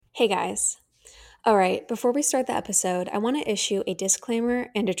Hey guys. All right, before we start the episode, I want to issue a disclaimer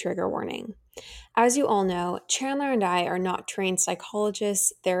and a trigger warning. As you all know, Chandler and I are not trained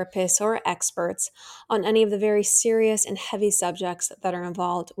psychologists, therapists, or experts on any of the very serious and heavy subjects that are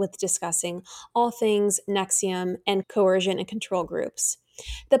involved with discussing all things NXIVM and coercion and control groups.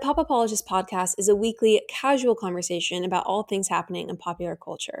 The Pop Apologists podcast is a weekly, casual conversation about all things happening in popular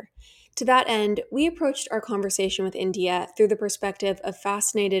culture. To that end, we approached our conversation with India through the perspective of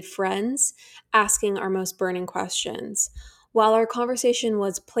fascinated friends asking our most burning questions. While our conversation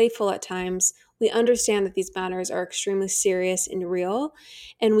was playful at times, we understand that these matters are extremely serious and real,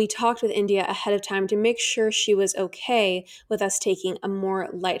 and we talked with India ahead of time to make sure she was okay with us taking a more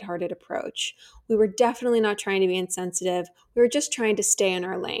lighthearted approach. We were definitely not trying to be insensitive. We were just trying to stay in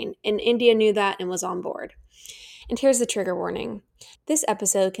our lane, and India knew that and was on board. And here's the trigger warning. This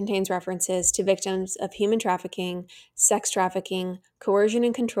episode contains references to victims of human trafficking, sex trafficking, coercion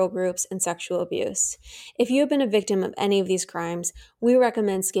and control groups, and sexual abuse. If you have been a victim of any of these crimes, we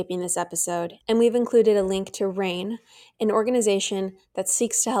recommend skipping this episode, and we've included a link to RAIN, an organization that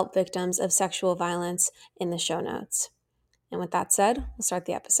seeks to help victims of sexual violence, in the show notes. And with that said, we'll start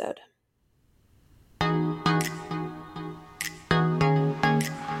the episode.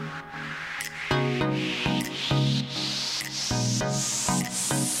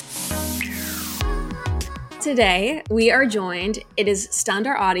 Today, we are joined, it has stunned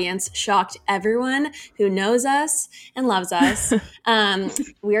our audience, shocked everyone who knows us and loves us.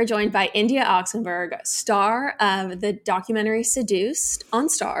 We are joined by India Oxenberg, star of the documentary Seduced on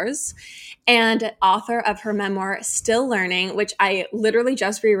Stars, and author of her memoir, Still Learning, which I literally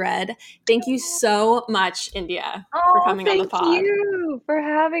just reread. Thank you so much, India, for coming on the pod. Thank you for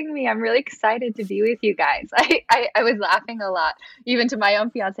having me. I'm really excited to be with you guys. I was laughing a lot, even to my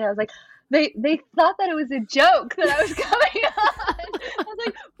own fiance. I was like, They thought that it was a joke that I was coming on. I was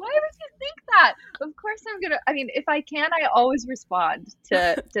like, why would you think that? Of course if I can, I always respond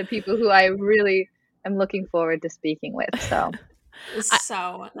to people who I really am looking forward to speaking with. So it's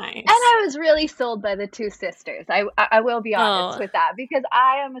so nice. And I was really sold by the two sisters. I will be honest with that, because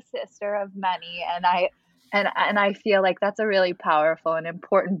I am a sister of many, and I feel like that's a really powerful and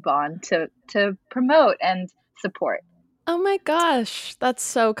important bond to promote and support. Oh my gosh, that's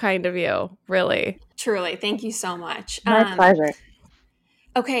so kind of you, really. Truly, thank you so much. My pleasure.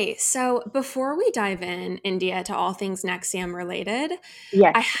 Okay, so before we dive in, India, to all things NXIVM related,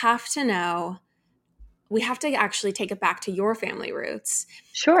 yes. I have to know, we have to actually take it back to your family roots.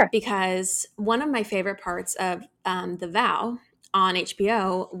 Sure. Because one of my favorite parts of The Vow on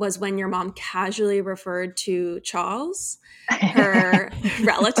HBO was when your mom casually referred to Charles, her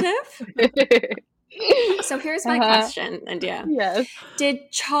relative. So here's my question, India. Yes.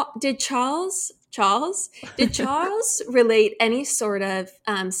 Did Charles relate any sort of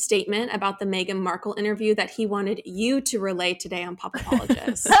statement about the Meghan Markle interview that he wanted you to relay today on Pop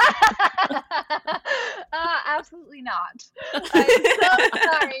Apologists? Absolutely not. I'm so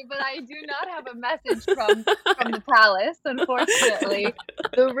sorry, but I do not have a message from the palace, unfortunately.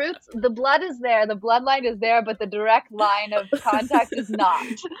 The blood is there, the bloodline is there, but the direct line of contact is not.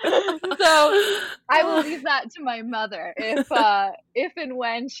 So I will leave that to my mother. If and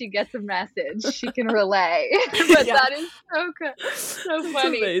when she gets a message, she can relay. But yeah. That is so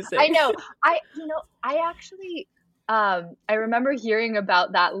funny. Amazing. I know. I actually I remember hearing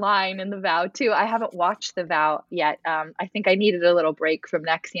about that line in The Vow too. I haven't watched The Vow yet. I think I needed a little break from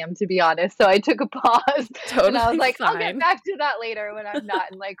NXIVM, to be honest. So I took a pause. Totally. And I was like, fine. I'll get back to that later when I'm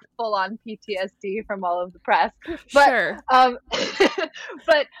not in like full on PTSD from all of the press. But, sure.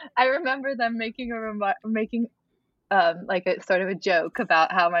 But I remember them making like a sort of a joke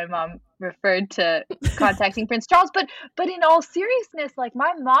about how my mom referred to contacting Prince Charles, but in all seriousness, like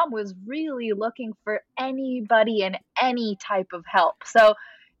my mom was really looking for anybody and any type of help. So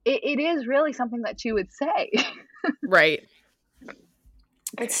it is really something that she would say. Right.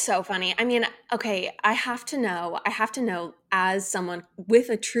 It's so funny. I mean, okay, I have to know as someone with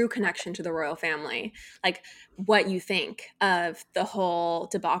a true connection to the royal family, like what you think of the whole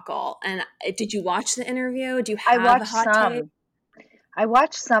debacle. And did you watch the interview? Do you have a hot take? I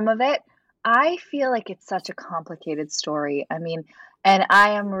watched some of it. I feel like it's such a complicated story. I mean, and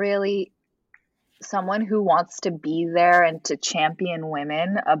I am really someone who wants to be there and to champion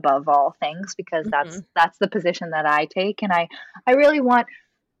women above all things, because that's the position that I take. And I really want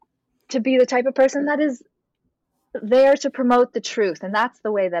to be the type of person that is there to promote the truth. And that's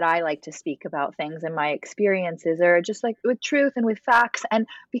the way that I like to speak about things, and my experiences are just like with truth and with facts. And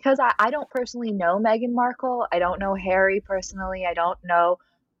because I don't personally know Meghan Markle, I don't know Harry personally, I don't know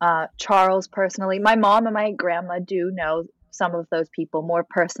Charles personally. My mom and my grandma do know some of those people more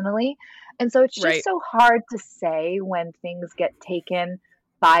personally. And so it's just Right. so hard to say when things get taken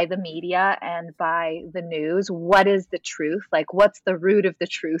by the media and by the news, what is the truth? Like, what's the root of the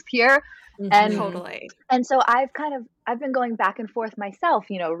truth here? And Mhm. Totally. and so I've been going back and forth myself,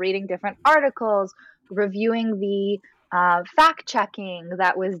 reading different articles, reviewing the fact checking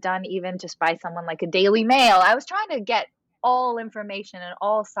that was done even just by someone like a Daily Mail. I was trying to get all information and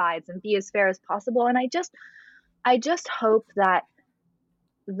all sides and be as fair as possible. And I just hope that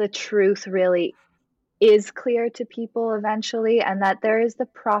the truth really is clear to people eventually, and that there is the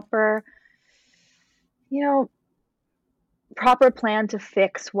you know, proper plan to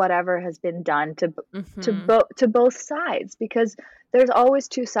fix whatever has been done Mhm. to both sides, because there's always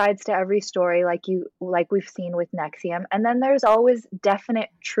two sides to every story, like we've seen with Nexium, and then there's always definite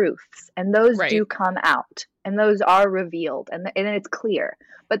truths, and those Right. do come out and those are revealed, and it's clear,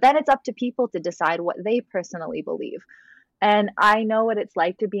 but then it's up to people to decide what they personally believe. And I know what it's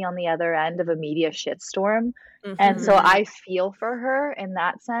like to be on the other end of a media shitstorm. And so Mhm. Mhm. I feel for her in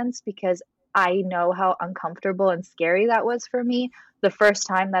that sense, because I know how uncomfortable and scary that was for me. The first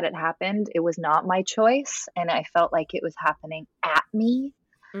time that it happened, it was not my choice. And I felt like it was happening at me.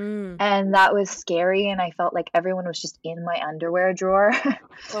 Mm. And that was scary. And I felt like everyone was just in my underwear drawer,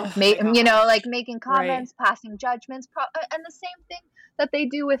 Oh my like gosh. making Right. comments, passing judgments, and the same thing that they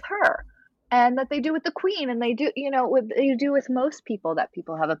do with her, and that they do with the queen, and they do, you do with most people that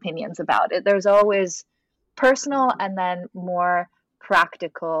people have opinions about it. There's always personal and then more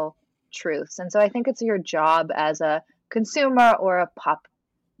practical truths. And so I think it's your job as a consumer or a pop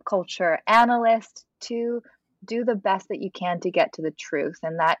culture analyst to do the best that you can to get to the truth.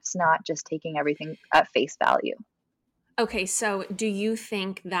 And that's not just taking everything at face value. Okay, so do you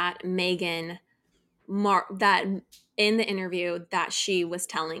think that that in the interview that she was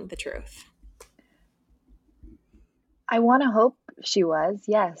telling the truth? I want to hope she was,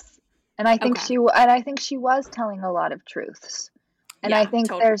 yes. And Okay. I think she was telling a lot of truths. And Yeah,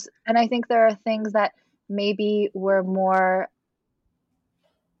 totally. I think there are things that maybe were more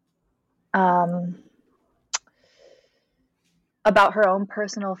um about her own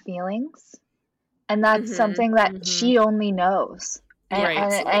personal feelings, and that's Mhm. something that Mhm. she only knows. And Right. and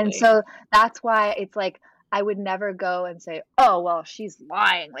Absolutely. so that's why it's like I would never go and say, "Oh, well, she's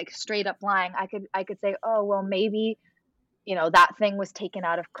lying," like straight up lying. I could say, "Oh, well, maybe that thing was taken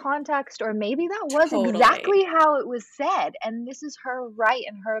out of context, or maybe that was Totally. exactly how it was said, and this is her right,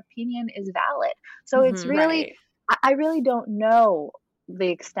 and her opinion is valid." So it's Mhm. really, Right. I really don't know the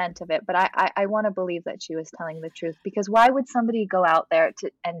extent of it, but I want to believe that she was telling the truth, because why would somebody go out there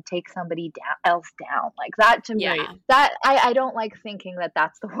to and take somebody else down like that? To me, Right. Yeah. that I don't like thinking that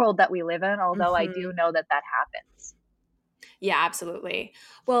that's the world that we live in, although I do Mhm. know that that happens. Yeah, absolutely.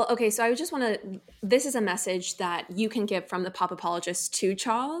 Well, okay, so I just want to. This is a message that you can give from the pop apologist to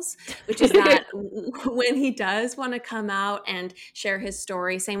Charles, which is that when he does want to come out and share his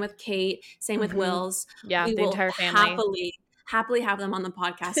story, same with Kate, same with Mhm. Will's, Yeah, we the will entire family. happily have them on the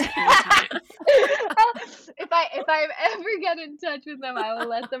podcast at any time. If I ever get in touch with them, I will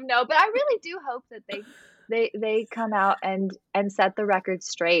let them know. But I really do hope that they come out and set the record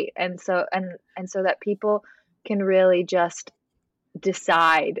straight, and so that people can really just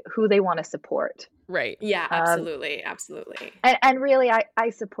decide who they want to support. Right. Yeah, Um, absolutely, absolutely. and really, I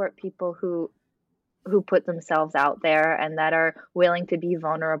support people who put themselves out there and that are willing to be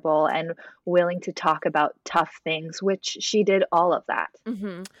vulnerable and willing to talk about tough things, which she did all of that.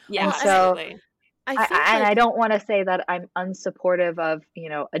 Mhm. Yeah, And Well, and I so absolutely. I think and I like don't want to say that I'm unsupportive of,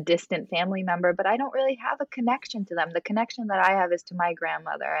 a distant family member, but I don't really have a connection to them. The connection that I have is to my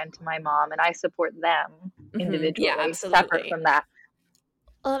grandmother and to my mom, and I support them mhm. Yeah, individually, separate absolutely. from that.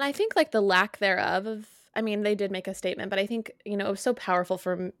 Well, and I think like the lack thereof of I mean, they did make a statement, but I think, it was so powerful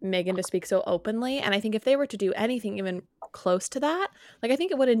for Megan to speak so openly. And I think if they were to do anything even close to that, like I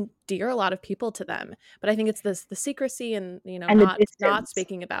think it would endear a lot of people to them. But I think it's the secrecy and, And the not distance.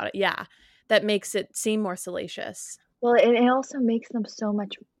 speaking about it. Yeah. That makes it seem more salacious. Well, it also makes them so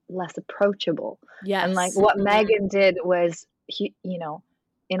much less approachable. And like Yes. what Mhm. Megan did was,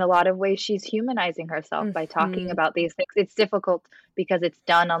 in a lot of ways, she's humanizing herself by talking Mhm. about these things. It's difficult because it's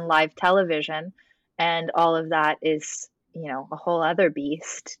done on live television, and all of that is, a whole other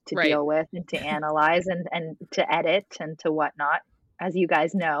beast to Right. deal with and to analyze and to edit and to whatnot, as you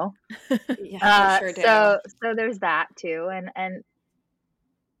guys know. Yeah, we sure do. So there's that too, and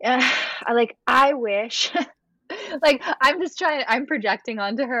I wish like, I'm projecting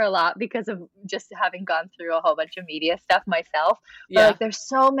onto her a lot because of just having gone through a whole bunch of media stuff myself, but, Yeah. like, there's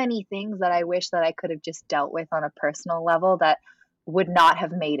so many things that I wish that I could have just dealt with on a personal level that would not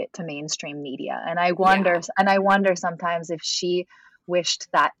have made it to mainstream media. And I Yeah. wonder sometimes if she wished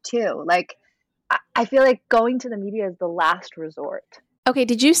that too. Like, I feel like going to the media is the last resort. Okay,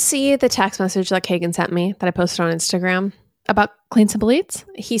 did you see the text message that Kagan sent me that I posted on Instagram? About Clean Simple Eats?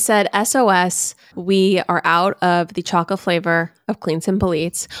 He said, SOS, we are out of the chocolate flavor of Clean Simple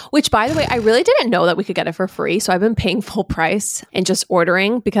Eats, which, by the way, I really didn't know that we could get it for free. So I've been paying full price and just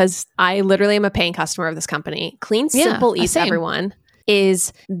ordering because I literally am a paying customer of this company. Clean Simple Eats, same. everyone,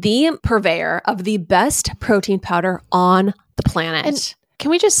 is the purveyor of the best protein powder on the planet. And can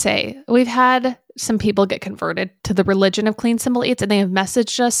we just say, we've had some people get converted to the religion of Clean Simple Eats, and they have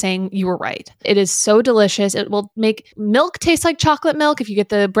messaged us saying, you were right. It is so delicious. It will make milk taste like chocolate milk if you get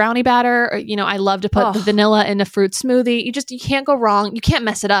the brownie batter. Or, I love to put the vanilla in a fruit smoothie. You can't go wrong. You can't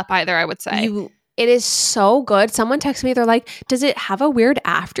mess it up either, I would say. It is so good. Someone texted me. They're like, does it have a weird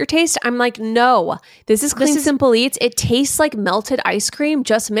aftertaste? I'm like, no. This is Clean Simple Eats. It tastes like melted ice cream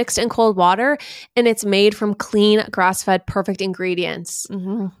just mixed in cold water. And it's made from clean, grass-fed, perfect ingredients.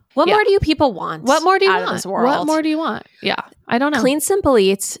 Mm-hmm. What more do you people want? What more do you want? Of this world? What more do you want? Yeah, I don't know.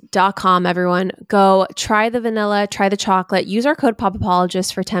 CleanSimpleEats.com, everyone. Go try the vanilla, try the chocolate. Use our code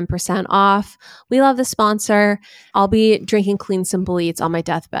PopApologist for 10% off. We love the sponsor. I'll be drinking Clean Simple Eats on my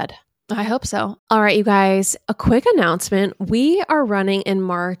deathbed. I hope so. All right, you guys, a quick announcement. We are running in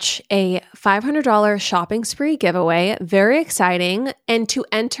March a $500 shopping spree giveaway. Very exciting. And to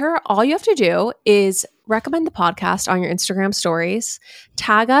enter, all you have to do is recommend the podcast on your Instagram stories,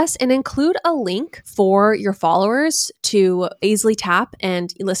 tag us, and include a link for your followers to easily tap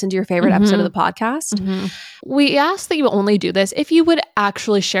and listen to your favorite episode of the podcast. Mm-hmm. We ask that you only do this if you would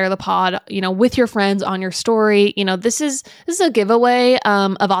actually share the pod, with your friends on your story. This is a giveaway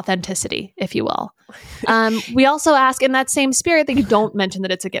of authenticity, if you will. We also ask in that same spirit that you don't mention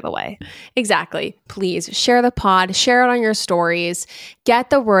that it's a giveaway. Exactly. Please share the pod, share it on your stories, get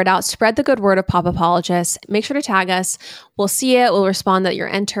the word out, spread the good word of Pop Apologists. Make sure to tag us. We'll see it. We'll respond that you're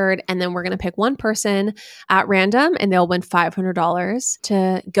entered. And then we're going to pick one person at random and they'll win $500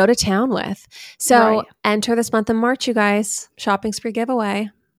 to go to town with. So enter this month of March, you guys. Shopping spree giveaway.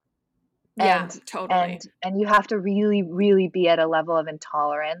 Yeah, totally. And you have to really, really be at a level of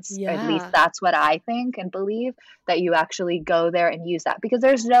intolerance. Yeah. At least that's what I think and believe, that you actually go there and use that, because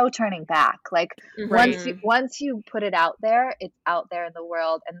there's no turning back. Like once you put it out there, it's out there in the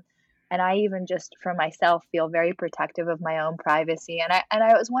world. And I even just for myself feel very protective of my own privacy. And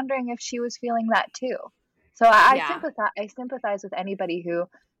I was wondering if she was feeling that too. So I sympathize with anybody who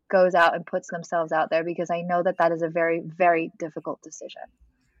goes out and puts themselves out there, because I know that is a very, very difficult decision.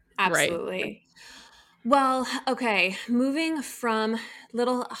 Absolutely. Right. Well, okay, moving from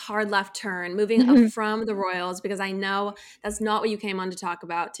little hard left turn, moving from the Royals, because I know that's not what you came on to talk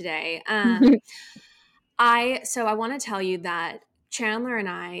about today. I want to tell you that Chandler and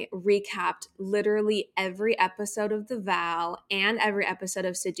I recapped literally every episode of The Vow and every episode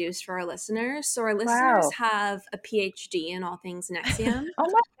of Seduced for our listeners. So our listeners have a PhD in all things NXIVM. Oh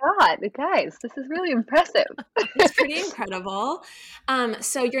my God, guys, this is really impressive. It's pretty incredible.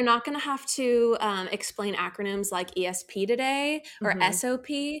 So you're not going to have to explain acronyms like ESP today or SOP.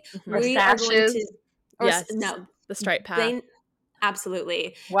 Or we are going to, the straight path.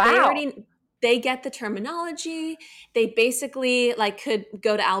 Absolutely. Wow. They get the terminology. They basically could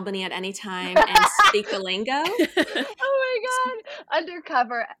go to Albany at any time and speak the lingo. Oh my God.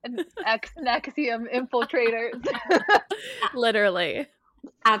 Undercover ex-NXIVM infiltrators. Literally.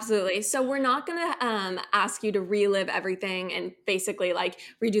 Absolutely. So we're not going to ask you to relive everything and basically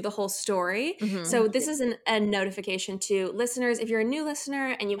redo the whole story. So this is a notification to listeners. If you're a new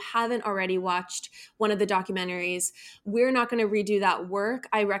listener and you haven't already watched one of the documentaries, we're not going to redo that work.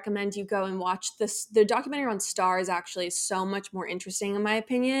 I recommend you go and watch this. The documentary on Stars actually is so much more interesting in my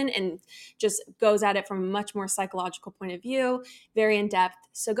opinion, and just goes at it from a much more psychological point of view, very in depth.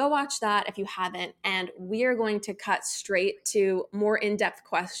 So go watch that if you haven't. And we are going to cut straight to more in-depth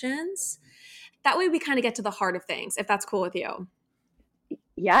questions. That way we kind of get to the heart of things, if that's cool with you.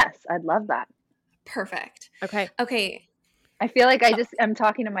 Yes, I'd love that. Perfect. Okay. I feel like I'm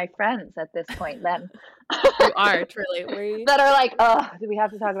talking to my friends at this point then. You are, truly. That are like, oh, do we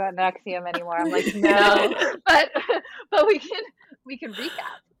have to talk about NXIVM anymore? I'm like, no. but we can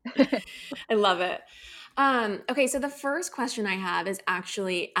recap. I love it. Okay, so the first question I have is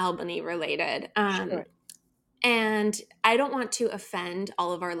actually Albany related. Sure. And I don't want to offend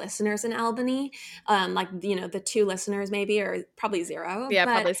all of our listeners in Albany. The 2 listeners maybe, or probably 0. Yeah,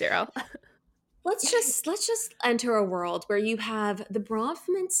 probably 0. let's just enter a world where you have the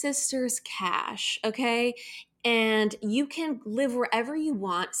Bronfman sisters cash, okay? And you can live wherever you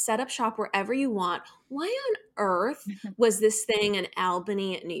want, set up shop wherever you want. Why on earth was this thing in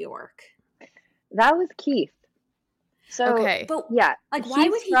Albany, New York? That was Keith. So, Okay. But yeah, like why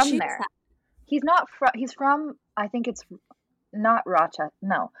he's would he from choose there. that? He's not from, he's from, I think it's not Rochester.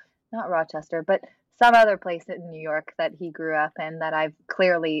 No, not Rochester, but some other place in New York that he grew up in that I've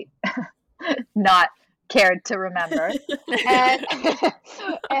clearly not cared to remember. And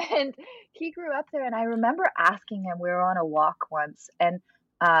and he grew up there, and I remember asking him, we were on a walk once, and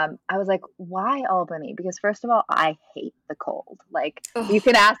I was like, "Why Albany?" Because first of all, I hate the cold. Like you Oh,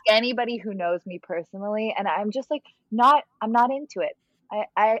 can ask anybody who knows me personally, and I'm just like I'm not into it.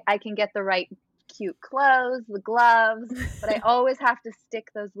 I can get the right cute clothes, the gloves, but I always have to stick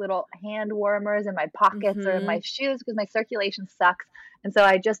those little hand warmers in my pockets or in my Mhm. shoes because my circulation sucks. And so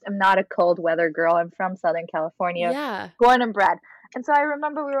I just am not a cold weather girl. I'm from Southern California, Yeah. born and bred. And so I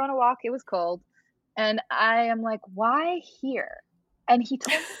remember we were on a walk, it was cold, and I am like, "Why here?" And he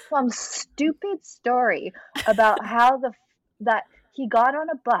told me some stupid story about how that he got on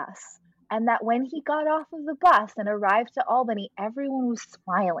a bus and that when he got off of the bus and arrived to Albany, everyone was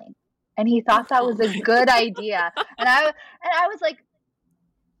smiling. And he thought that oh was a my good idea. And I was like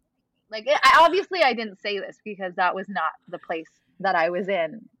obviously I didn't say this because that was not the place that I was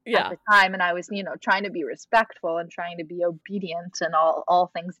in at Yeah. the time, and I was, trying to be respectful and trying to be obedient and all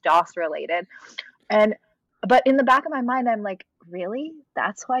things DOS related. And but in the back of my mind, I'm like, really?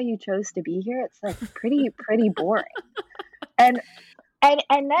 That's why you chose to be here? It's like pretty boring. And and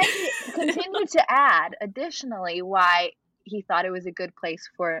then he continued to add additionally why he thought it was a good place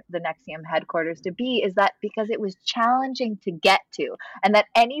for the Nexium headquarters to be is that because it was challenging to get to, and that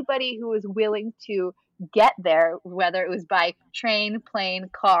anybody who was willing to get there, whether it was by train, plane,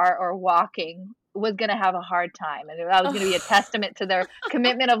 car, or walking, was going to have a hard time. And that was going to be a Oh. testament to their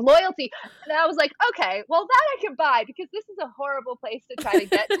commitment of loyalty. And I was like, okay, well, that I can buy because this is a horrible place to try to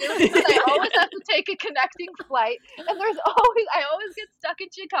get to because I always have to take a connecting flight. And I always get stuck in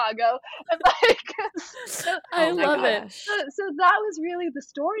Chicago. And like, so, I oh my love it. gosh. so that was really the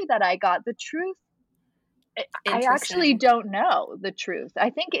story that I got. The truth, I actually Interesting. don't know the truth. I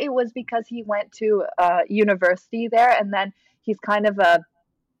think it was because he went to university there, and then he's kind of a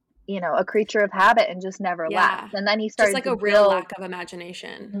creature of habit and just never left. Yeah. And then he Just started like to a real build, lack of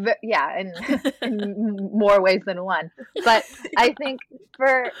imagination. yeah, in more ways than one. But I think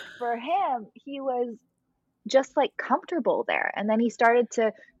for him, he was just like comfortable there. And then he started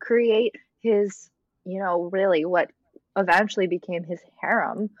to create his, really what eventually became his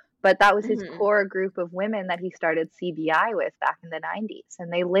harem. But that was his Mhm. core group of women that he started CBI with back in the 90s.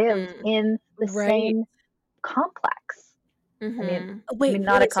 And they lived Mm. in the Right. same complex. I mean, Mhm. Wait,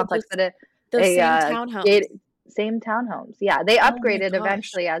 not a really? So complex, but those a same townhomes. gate, same townhomes. Yeah, they Oh my upgraded gosh.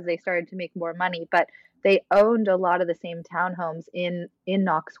 eventually as they started to make more money, but they owned a lot of the same townhomes in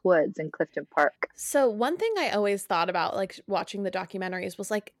Knox Woods and Clifton Park. So one thing I always thought about like watching the documentaries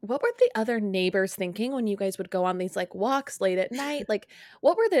was like what were the other neighbors thinking when you guys would go on these like walks late at night? Like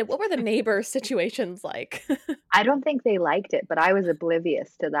what were the neighbor situations like? I don't think they liked it, but I was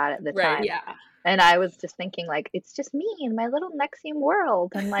oblivious to that at the Right. time. Yeah. And I was just thinking like it's just me and my little Nexium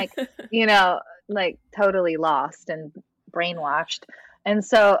world and you know, like totally lost and brainwashed. And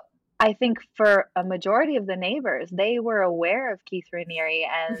so I think for a majority of the neighbors, they were aware of Keith Raniere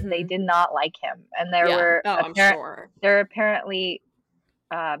and they Mhm. did not like him. And Yeah. Oh, I'm sure. there are apparently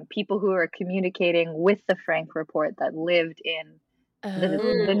people who are communicating with the Frank report that lived in the Oh,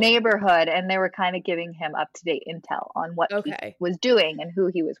 Mm. neighborhood, and they were kind of giving him up to date intel on what Keith okay. was doing and who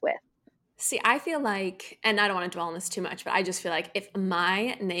he was with. See, I feel like, and I don't want to dwell on this too much, but I just feel like if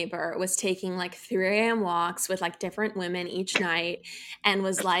my neighbor was taking like 3 a.m. walks with like different women each night and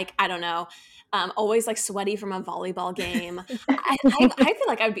was like, I don't know, always like sweaty from a volleyball game, I feel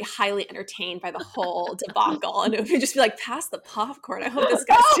like I would be highly entertained by the whole debacle. And it would just be like, pass the popcorn. I hope this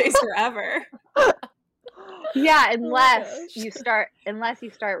guy stays forever. Yeah, Oh my gosh. unless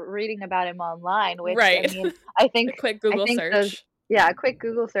you start reading about him online, which I Right. mean, I A think quick I Google think those search. yeah, a quick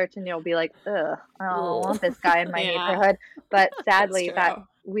Google search and you'll be like, "Ugh, I don't Ugh. want this guy in my Yeah, neighborhood." But that's sadly, that true.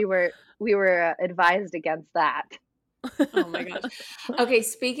 we were advised against that. Oh my gosh. Okay,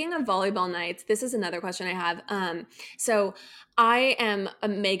 speaking of volleyball nights, this is another question I have. So I am a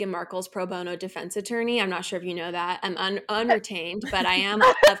Meghan Markle's pro bono defense attorney. I'm not sure if you know that. I'm unretained, but I am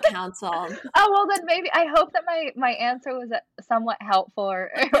of counsel. Oh, well, then maybe I hope that my answer was somewhat helpful or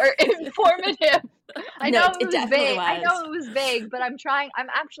informative. I No, know it it was definitely vague. I was. know it was vague, but I'm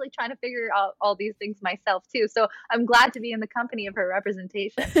actually trying to figure out all these things myself too. So I'm glad to be in the company of her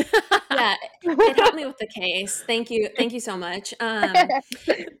representation. Yeah, it helped me with the case. Thank you so much.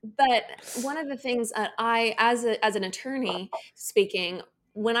 But one of the things that as an attorney speaking,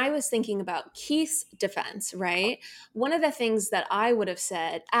 when I was thinking about Keith's defense, right? One of the things that I would have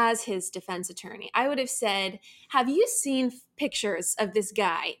said as his defense attorney, I would have said, "Have you seen pictures of this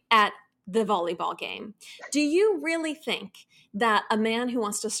guy at the volleyball game? Do you really think that a man who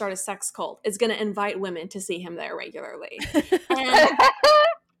wants to start a sex cult is going to invite women to see him there regularly?" And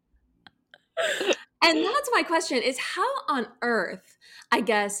and that's my question is how on earth, I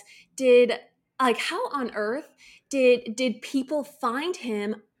guess, how on earth did people find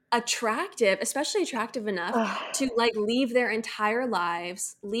him attractive, especially attractive enough to like leave their entire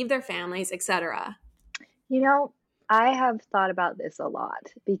lives, leave their families, etc.? You know, I have thought about this a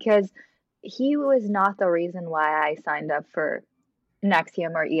lot because he was not the reason why I signed up for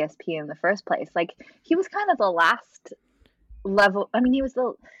Nexium or ESP in the first place. Like he was kind of the last level. I mean, he was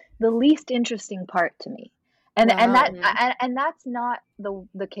the least interesting part to me. Wow. And that's not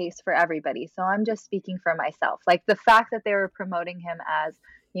the case for everybody. So I'm just speaking for myself. Like the fact that they were promoting him as,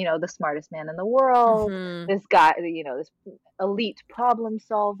 the smartest man in the world, Mhm. this guy, this elite problem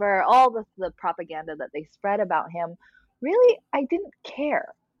solver, all the propaganda that they spread about him, really I didn't care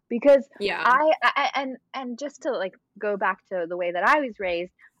because Yeah. and just to like go back to the way that I was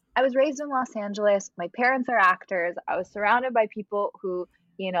raised in Los Angeles. My parents are actors. I was surrounded by people who,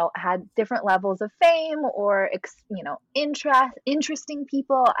 had different levels of fame or, interesting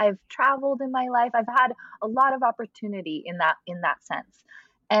people. I've traveled in my life. I've had a lot of opportunity in that sense.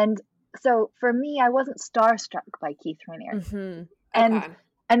 And so for me, I wasn't starstruck by Keith Rainier. Mhm. And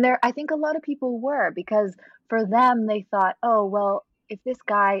Okay. I think a lot of people were because for them they thought, "Oh, well, if this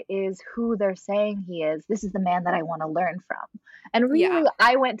guy is who they're saying he is, this is the man that I want to learn from." And Yeah. really,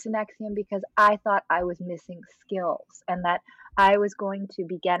 I went to Nexium because I thought I was missing skills and that I was going to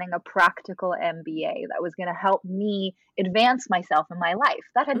be getting a practical MBA that was going to help me advance myself in my life.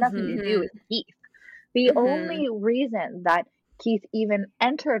 That had nothing to Mhm. do Mhm. with Keith. The Mhm. only reason that Keith even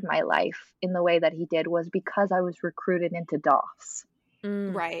entered my life in the way that he did was because I was recruited into DOS.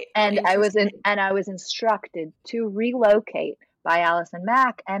 Mm. Right. Oh, And interesting. I was instructed to relocate by Allison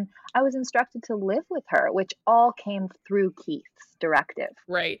Mack, and I was instructed to live with her, which all came through Keith's directive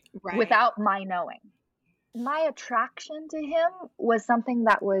Right. Right. without my knowing. My attraction to him was something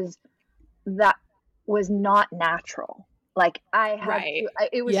that was not natural. Like I had Right. to,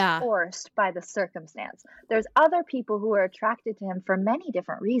 it was Yeah. forced by the circumstance. There's other people who were attracted to him for many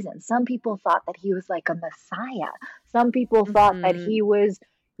different reasons. Some people thought that he was like a messiah. Some people thought that Mhm. he was,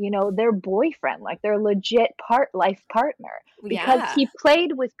 their boyfriend, like their legit life partner, because Yeah. he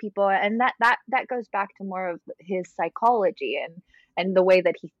played with people, and that goes back to more of his psychology and the way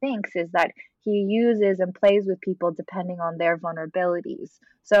that he thinks is that he uses and plays with people depending on their vulnerabilities.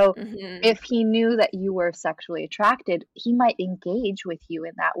 So Mhm. if he knew that you were sexually attracted, he might engage with you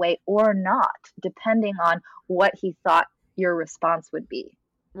in that way or not, depending on what he thought your response would be.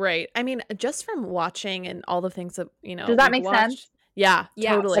 Right. I mean, just from watching and all the things that, Does that we've make sense? watched. Yeah,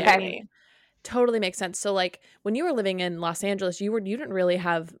 Yeah, totally. I Okay. mean, absolutely. totally makes sense. So like when you were living in Los Angeles, you didn't really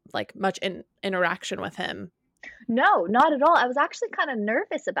have like much interaction with him. No, not at all. I was actually kind of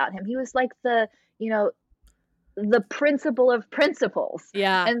nervous about him. He was like the principal of principals.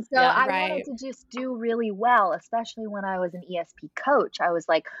 Yeah. And so Yeah. I wanted Right. to just do really well, especially when I was an ESP coach. I was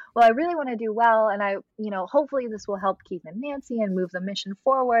like, well, I really want to do well. And hopefully this will help Keith and Nancy and move the mission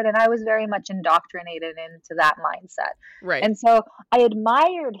forward. And I was very much indoctrinated into that mindset. Right. And so I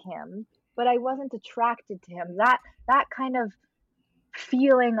admired him, but I wasn't attracted to him. That kind of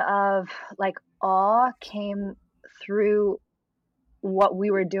feeling of like awe came through what we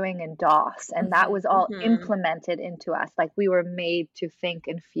were doing in DOS, and that Mhm. was all Mhm. implemented into us. Like we were made to think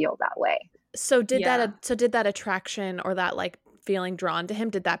and feel that way. Yeah. So did that attraction or that like feeling drawn to him,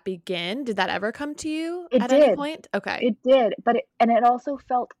 did that begin? Did that ever come to you It at any did. point? Okay. It did. It also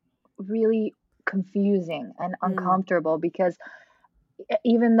felt really confusing and Mm. uncomfortable because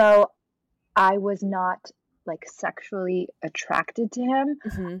even though I was not like sexually attracted to him,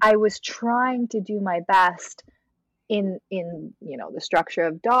 Mhm. I was trying to do my best in the structure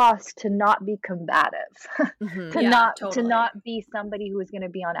of DOS to not be combative, Mhm. to Yeah, not totally. be somebody who was going to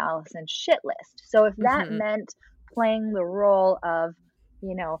be on Allison's shit list. So if that Mhm. meant playing the role of,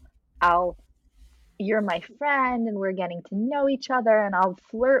 you know, I'll you're my friend and we're getting to know each other and I'll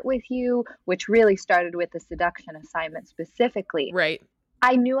flirt with you, which really started with the seduction assignment specifically. Right.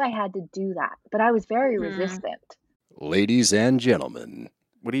 I knew I had to do that, but I was very Mhm. resistant. Ladies and gentlemen,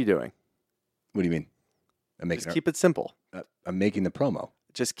 What are you doing? what do you mean? Just keep it simple. I'm making the promo.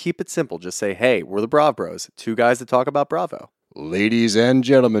 Just keep it simple. Just say, hey, we're the Brav Bros. Two guys that talk about Bravo. Ladies and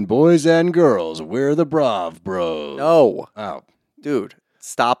gentlemen, boys and girls, we're the Brav Bros. No. Oh. Dude,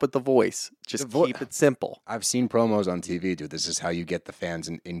 stop with the voice. Just keep it simple. I've seen promos on TV, dude. This is how you get the fans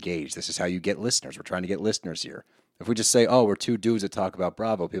engaged. This is how you get listeners. We're trying to get listeners here. If we just say, oh, we're two dudes that talk about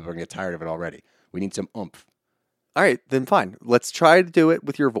Bravo, people are going to get tired of it already. We need some oomph. All right, then fine. Let's try to do it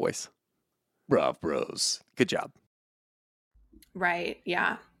with your voice. Brav Bros. Good job. Right,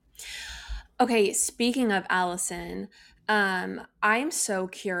 yeah. Okay, speaking of Allison, I'm so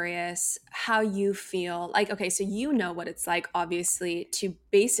curious how you feel. Like, okay, so you know what it's like, obviously, to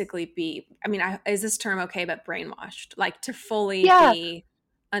basically be, I mean, is this term okay, but brainwashed, like to fully be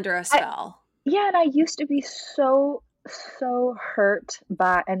under a spell. And I used to be so hurt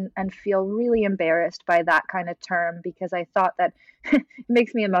by and feel really embarrassed by that kind of term, because I thought that it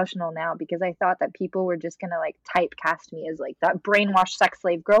makes me emotional now, because I thought that people were just gonna like typecast me as like that brainwashed sex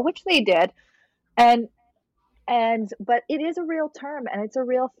slave girl, which they did. But it is a real term, and it's a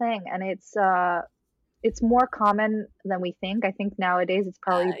real thing, and it's more common than we think. I think nowadays it's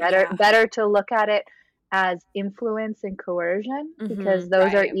probably better to look at it as influence and coercion, because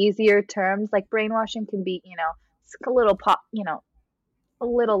those are easier terms. Like brainwashing can be, it's a little a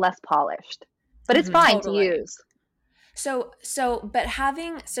little less polished, but it's fine to use. But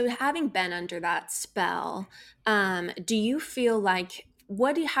having been under that spell, do you feel like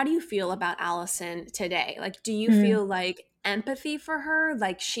how do you feel about Allison today? Like, do you feel like empathy for her?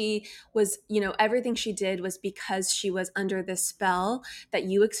 Like she was, everything she did was because she was under this spell that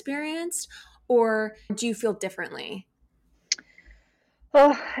you experienced, or do you feel differently?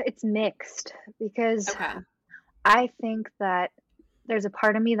 Oh, it's mixed, because I think that there's a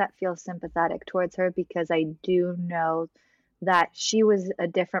part of me that feels sympathetic towards her, because I do know that she was a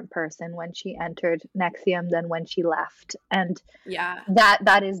different person when she entered NXIVM than when she left. And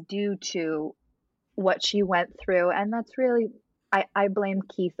that is due to what she went through. And that's really, I blame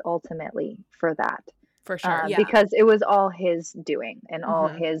Keith ultimately for that. For sure. Because it was all his doing and all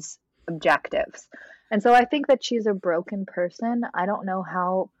his objectives. And so I think that she's a broken person. I don't know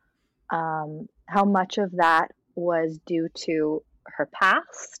how much of that was due to her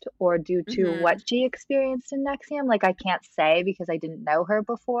past or due to what she experienced in NXIVM. Like, I can't say, because I didn't know her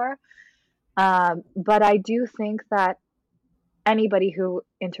before. But I do think that anybody who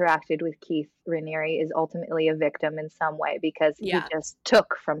interacted with Keith Raniere is ultimately a victim in some way, because he just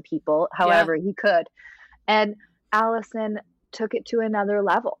took from people however he could. And Allison took it to another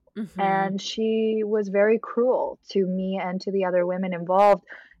level. And she was very cruel to me and to the other women involved.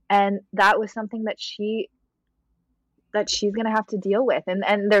 And that was something that she's going to have to deal with.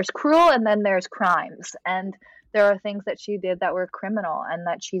 And there's cruel, and then there's crimes. And there are things that she did that were criminal and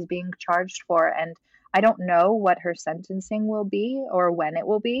that she's being charged for. And I don't know what her sentencing will be or when it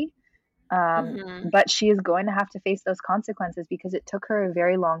will be. But she is going to have to face those consequences, because it took her a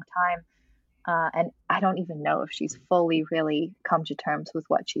very long time. And I don't even know if she's fully really come to terms with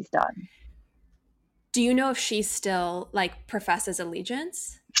what she's done. Do you know if she still like professes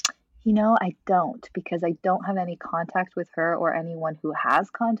allegiance? I don't, because I don't have any contact with her or anyone who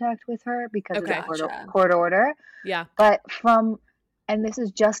has contact with her because of the court order. Yeah. But and this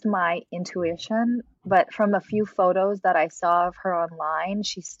is just my intuition, but from a few photos that I saw of her online,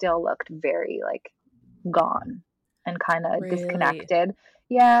 she still looked very like gone and kind of disconnected.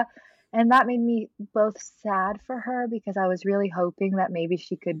 Yeah. And that made me both sad for her, because I was really hoping that maybe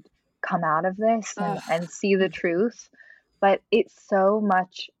she could come out of this and see the truth. But it's so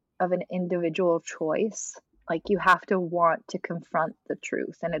much of an individual choice. Like, you have to want to confront the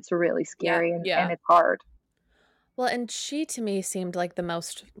truth, and it's really scary and it's hard. Well, and she to me seemed like the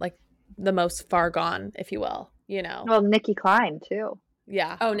most far gone, if you will, Well, Nikki Klein too.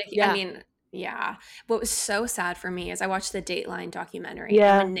 Yeah. Oh, Nikki. Yeah. I mean, yeah. What was so sad for me is I watched the Dateline documentary.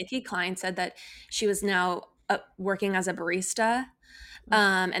 Yeah. And when Nikki Klein said that she was now working as a barista,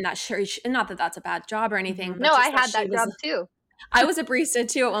 and that not that that's a bad job or anything. But no, I had that job too. I was a barista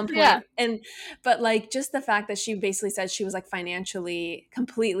too at one point. But like, just the fact that she basically said she was like financially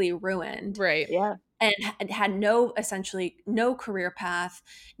completely ruined. Right. Yeah. And had essentially no career path,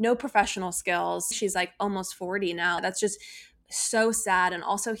 no professional skills. She's like almost 40 now. That's just so sad. And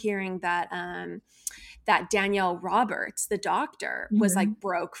also hearing that that Danielle Roberts, the doctor, was like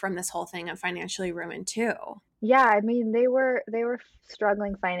broke from this whole thing and financially ruined too. Yeah, I mean, they were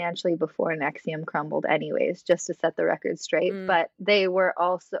struggling financially before NXIVM crumbled anyways, just to set the record straight. But they were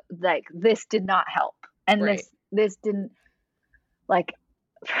also like, this did not help. And this didn't, like,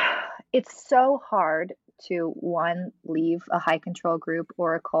 it's so hard to leave a high control group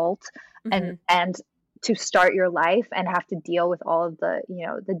or a cult and to start your life and have to deal with all of the,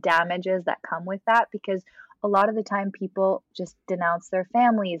 the damages that come with that, because a lot of the time people just denounce their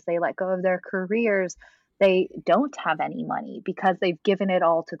families, they let go of their careers, they don't have any money because they've given it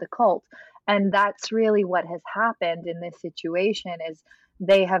all to the cult. And that's really what has happened in this situation, is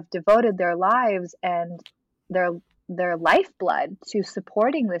they have devoted their lives and their lifeblood to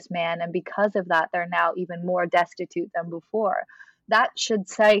supporting this man, and because of that they're now even more destitute than before. That should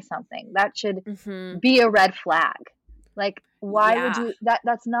say something. That should be a red flag. Like, why would you,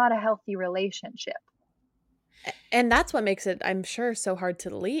 that's not a healthy relationship. And that's what makes it, I'm sure, so hard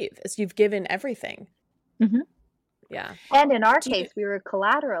to leave, is you've given everything. Yeah. And in our case, we were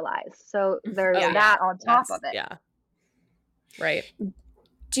collateralized, so there's that on top of it. Yeah. Right.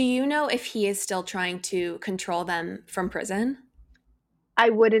 Do you know if he is still trying to control them from prison? I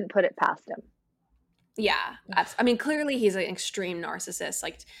wouldn't put it past him. Yeah. I mean, clearly he's an extreme narcissist.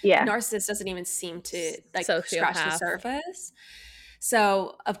 Like, narcissist doesn't even seem to scratch the surface.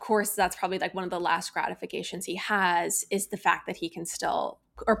 So, of course, that's probably like one of the last gratifications he has, is the fact that he can still,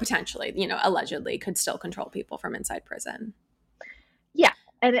 or potentially, allegedly could still control people from inside prison. Yeah.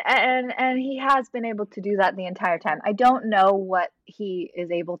 And he has been able to do that the entire time. I don't know what he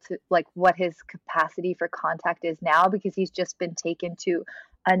is able to, like, what his capacity for contact is now, because he's just been taken to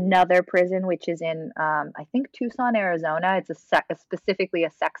another prison, which is in, I think, Tucson, Arizona. It's specifically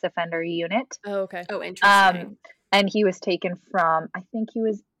a sex offender unit. Oh, okay. Oh, interesting. And he was taken from, I think he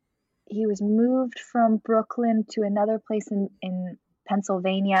was moved from Brooklyn to another place in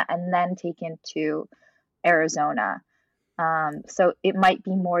Pennsylvania, and then taken to Arizona. So it might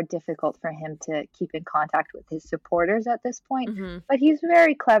be more difficult for him to keep in contact with his supporters at this point, but he's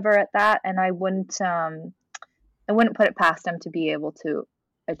very clever at that. And I wouldn't put it past him to be able to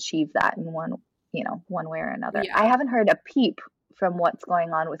achieve that in one way or another. I haven't heard a peep from what's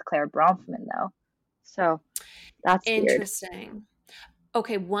going on with Claire Bronfman though. So that's interesting. Weird.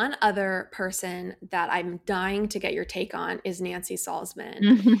 Okay, one other person that I'm dying to get your take on is Nancy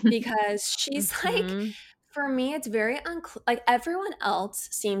Salzman, because she's like, for me, it's very unclear. Like, everyone else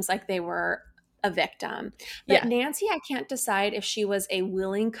seems like they were a victim, but Nancy, I can't decide if she was a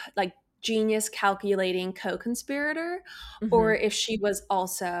willing, like, genius calculating co-conspirator, or if she was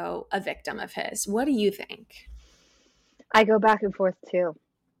also a victim of his. What do you think? I go back and forth too.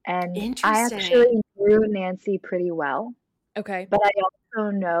 And I actually knew Nancy pretty well. Okay. But I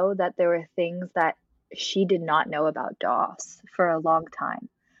also know that there were things that she did not know about Doss for a long time.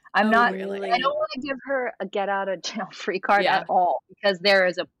 I don't want to give her a get out of jail free card at all, because there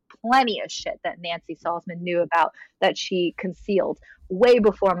is plenty of shit that Nancy Salzman knew about that she concealed way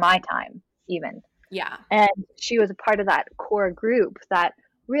before my time even. Yeah. And she was a part of that core group that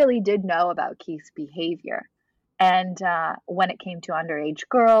really did know about Keith's behavior. And when it came to underage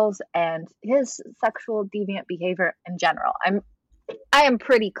girls and his sexual deviant behavior in general, I am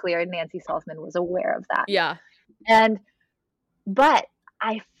pretty clear Nancy Salzman was aware of that. Yeah. But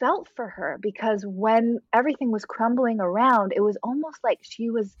I felt for her, because when everything was crumbling around, it was almost like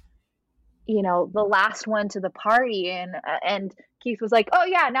she was, the last one to the party. And Keith was like, oh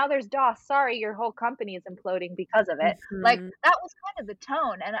yeah, now there's Doss. Sorry, your whole company is imploding because of it. Like, that was kind of the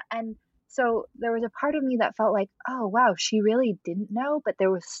tone. And so there was a part of me that felt like, oh wow, she really didn't know, but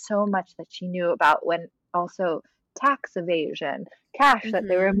there was so much that she knew about, when also tax evasion, cash that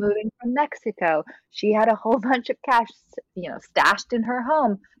they were moving from Mexico. She had a whole bunch of cash, stashed in her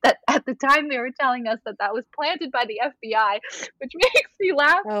home, that at the time they were telling us that was planted by the FBI, which makes me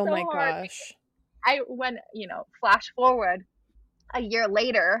laugh so hard. Oh my gosh. Flash forward a year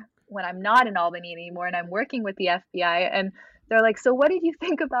later, when I'm not in Albany anymore and I'm working with the FBI, and they're like, so what did you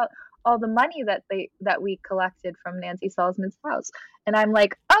think about all the money that we collected from Nancy Salzman's house? And I'm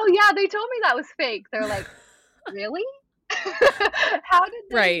like, oh yeah, they told me that was fake. They're like, really? How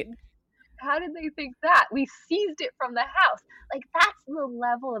did they think that? We seized it from the house. Like, that's the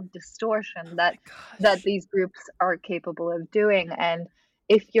level of distortion that these groups are capable of doing. And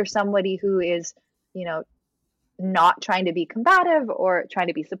if you're somebody who is, not trying to be combative or trying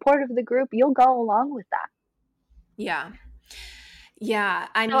to be supportive of the group, you'll go along with that. Yeah. Yeah.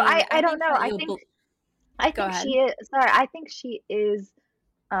 I mean, I don't know. I think she is. Sorry, I think she is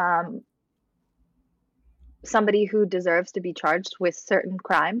somebody who deserves to be charged with certain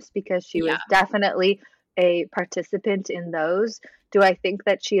crimes, because she was definitely a participant in those. Do I think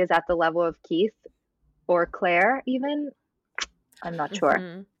that she is at the level of Keith or Claire even? I'm not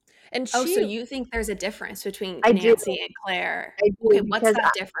sure. And so you think there's a difference between Nancy and Claire? Okay, what's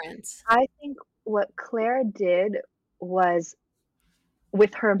that difference? I think what Claire did was,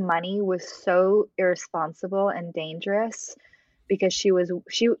 with her money, was so irresponsible and dangerous, because she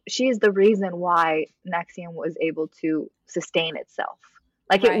is the reason why Nexium was able to sustain itself.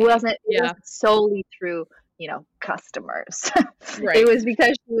 Like Right. it wasn't Yeah. solely through, customers. Right. It was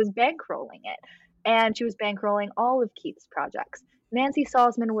because she was bankrolling it, and she was bankrolling all of Keith's projects. Nancy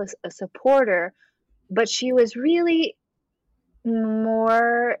Salzman was a supporter, but she was really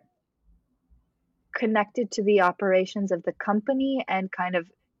more connected to the operations of the company and kind of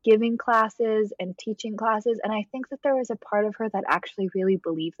giving classes and teaching classes. And I think that there was a part of her that actually really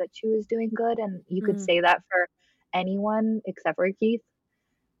believed that she was doing good. And you could say that for anyone except for Keith.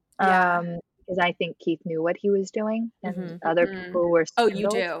 Yeah. Because I think Keith knew what he was doing, and Mhm. other people were Oh, you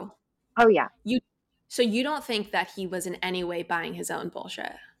swindled. do? Oh, yeah. So you don't think that he was in any way buying his own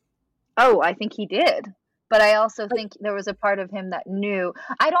bullshit? Oh, I think he did. But I also Like- think there was a part of him that knew.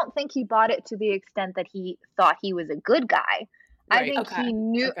 I don't think he bought it to the extent that he thought he was a good guy. I Right. think Okay. he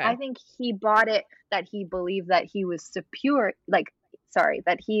knew. Okay. I think he bought it that he believed that he was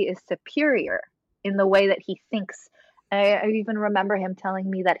that he is superior in the way that he thinks. I even remember him telling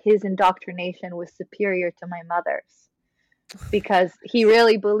me that his indoctrination was superior to my mother's, because he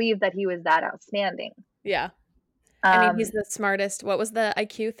really believed that he was that outstanding. Yeah. I mean, he's Um, the smartest. What was the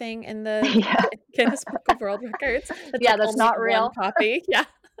IQ thing in the yeah, Guinness Book of World Records? That's yeah, like that's only not one real. copy. Yeah.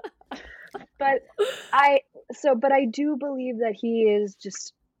 But I do believe that he is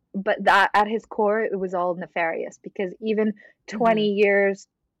just, but that at his core, it was all nefarious, because even 20 years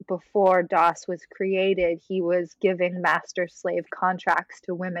before DOS was created, he was giving master slave contracts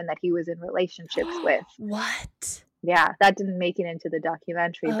to women that he was in relationships with. What? Yeah, that didn't make it into the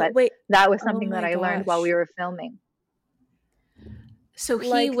documentary, but Wait. that was Oh something that my I learned while gosh. we were filming. So he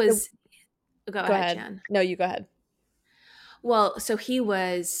Like was. Go Go ahead, ahead. Jen. No, you go ahead. Well, so he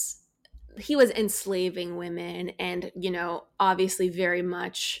was enslaving women, and obviously very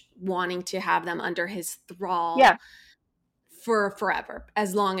much wanting to have them under his thrall. Yeah. For forever,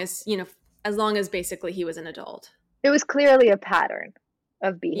 as long as basically he was an adult. It was clearly a pattern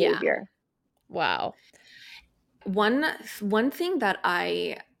of behavior. Wow. One thing that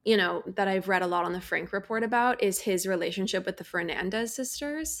I've read a lot on the Frank Report about is his relationship with the Fernandez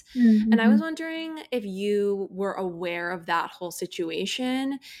sisters. Mm-hmm. And I was wondering if you were aware of that whole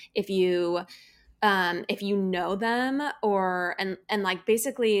situation, if you know them, or and like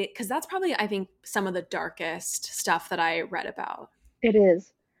basically, because that's probably, I think, some of the darkest stuff that I read about. It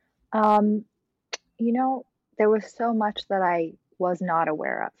is. There was so much that I was not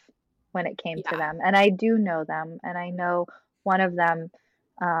aware of when it came to them. And I do know them, and I know one of them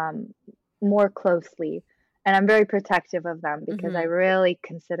more closely. And I'm very protective of them because I really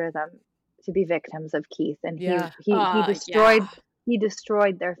consider them to be victims of Keith. And he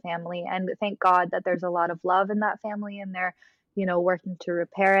destroyed their family. And thank God that there's a lot of love in that family, and they're, working to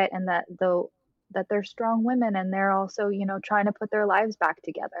repair it, and that they're strong women, and they're also, trying to put their lives back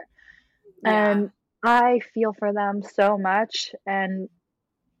together. Yeah. And I feel for them so much. And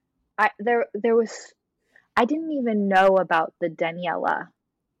I didn't even know about the Daniela,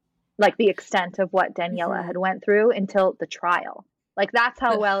 like the extent of what Daniela had went through until the trial. Like, that's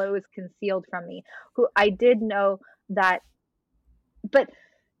how well it was concealed from me. Who I did know that, but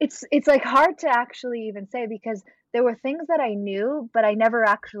it's like hard to actually even say, because there were things that I knew, but I never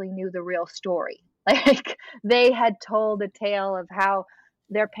actually knew the real story. Like, they had told a tale of how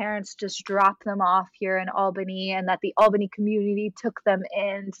their parents just dropped them off here in Albany, and that the Albany community took them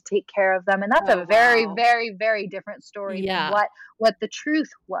in to take care of them. And that's a very, very, very different story than what the truth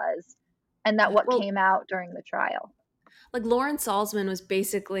was, and that what came out during the trial. Like, Lauren Salzman was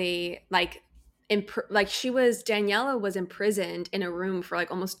basically Daniela was imprisoned in a room for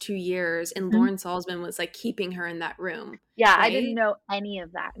like almost 2 years, and Lauren Salzman was like keeping her in that room. Yeah, right? I didn't know any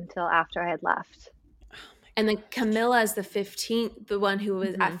of that until after I had left. And then Camilla is the one who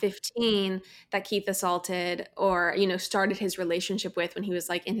was at 15 that Keith assaulted, or, started his relationship with when he was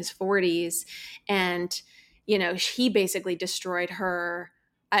like in his 40s. And, he basically destroyed her.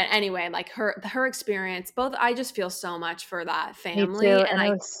 Anyway, like her experience, both, I just feel so much for that family. Me too. And it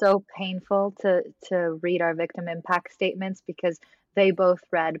was so painful to read our victim impact statements, because they both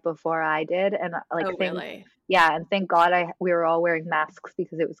read before I did. And really? Yeah, and thank God we were all wearing masks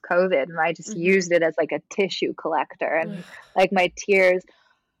because it was COVID, and I just used it as like a tissue collector, and like my tears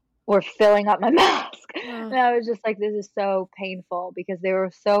were filling up my mask. And I was just like, this is so painful, because they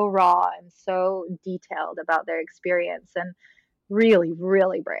were so raw and so detailed about their experience, and really,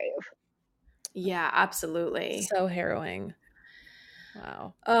 really brave. Yeah, absolutely. So harrowing.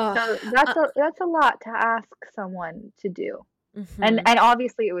 Wow. So that's a lot to ask someone to do. And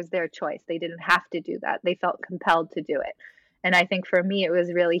obviously it was their choice. They didn't have to do that. They felt compelled to do it. And I think for me it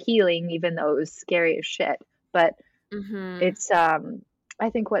was really healing, even though it was scary as shit. But Mm-hmm. It's I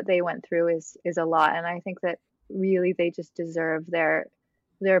think what they went through is a lot, and I think that really they just deserve their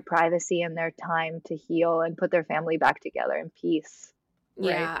privacy and their time to heal and put their family back together in peace.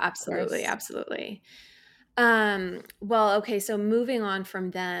 Right. Yeah, Of absolutely, course. absolutely. Well, okay, so moving on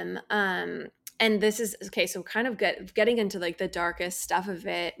from them, and this is okay, so kind of getting into like the darkest stuff of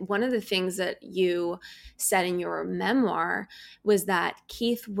it. One of the things that you said in your memoir was that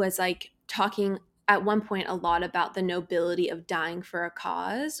Keith was like talking at one point a lot about the nobility of dying for a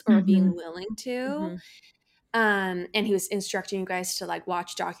cause or Mm-hmm. being willing to. Mm-hmm. And he was instructing you guys to like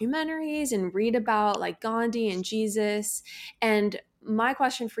watch documentaries and read about like Gandhi and Jesus. And my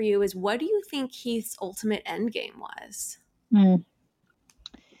question for you is, what do you think Keith's ultimate end game was? Mm.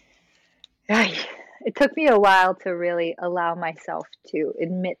 It took me a while to really allow myself to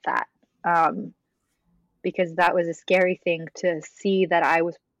admit that, because that was a scary thing to see that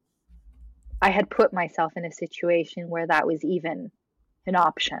I had put myself in a situation where that was even an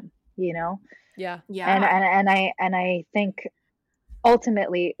option, you know? Yeah. And Yeah. I think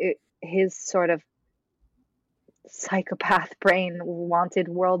ultimately his sort of psychopath brain wanted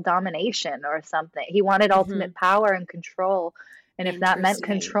world domination or something. He wanted Mm-hmm. ultimate power and control. And if that meant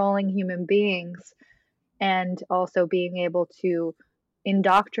Interesting. controlling human beings and also being able to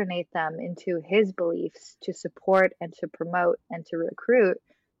indoctrinate them into his beliefs to support and to promote and to recruit,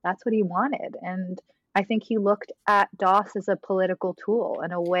 that's what he wanted. And I think he looked at DOS as a political tool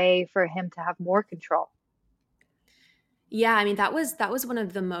and a way for him to have more control. Yeah, I mean that was one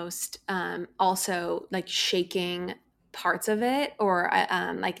of the most also like shaking parts of it, or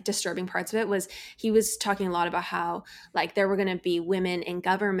like disturbing parts of it, was he was talking a lot about how like there were going to be women in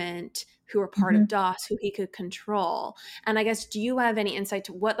government who were part Mm-hmm. of DOS who he could control. And I guess, do you have any insight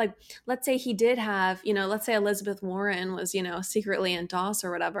to what, like, let's say he did have, let's say Elizabeth Warren was, secretly in DOS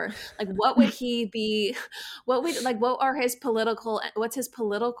or whatever, like what would he be, what's his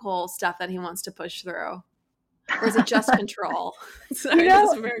political stuff that he wants to push through? Or is it just control? You Sorry, this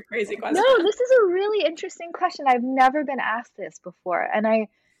is know, a very crazy no, question. this is a really interesting question. I've never been asked this before. And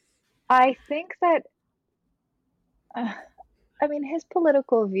I think that, uh, I mean, his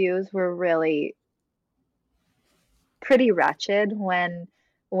political views were really pretty wretched when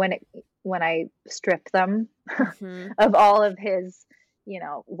it when I strip them Mm-hmm. of all of his,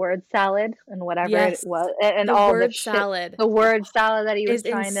 word salad and whatever it Yes. was, and The all the word shit, salad the word salad that he was is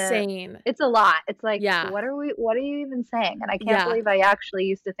trying to. insane. It's a lot. It's like, Yeah. what are you even saying? And I can't Yeah. believe I actually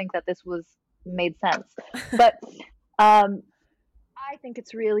used to think that this was made sense. But um, I think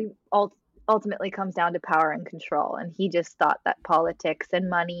it's really ultimately comes down to power and control, and he just thought that politics and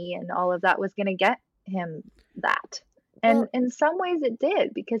money and all of that was going to get him that. And Well, in some ways it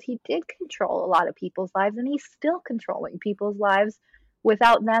did, because he did control a lot of people's lives, and he's still controlling people's lives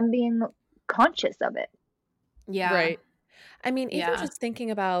without them being conscious of it. Yeah. right. I mean, even Yeah. just thinking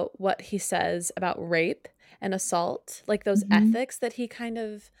about what he says about rape and assault, like those Hmm. ethics that he kind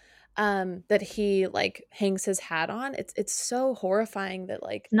of that he like hangs his hat on, it's so horrifying that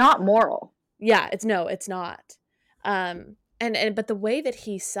like It's not moral. yeah, it's not. And but the way that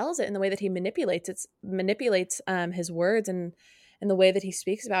he sells it and the way that he manipulates his words and the way that he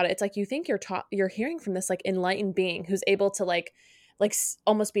speaks about it, it's like you think you're hearing from this like enlightened being who's able to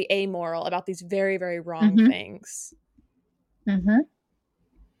almost be amoral about these very, very wrong Hmm. things. Hmm.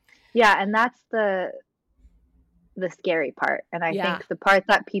 Yeah, and that's the scary part. And I Yeah. think the part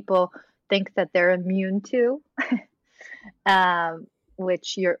that people think that they're immune to, um,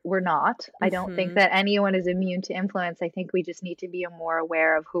 which we're not. I don't think Mhm. that anyone is immune to influence. I think we just need to be more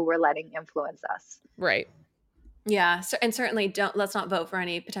aware of who we're letting influence us. Right. Yeah. So, and certainly let's not vote for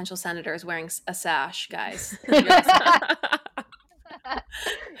any potential senators wearing a sash, guys. You're listening.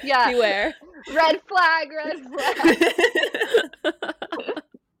 Yeah, Beware. red flag, red flag.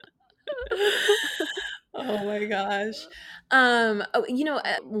 Oh my gosh.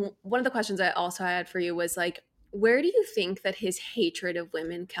 One of the questions I also had for you was like, where do you think that his hatred of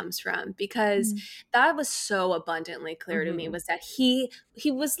women comes from? Because that was so abundantly clear to me, Mhm. was that he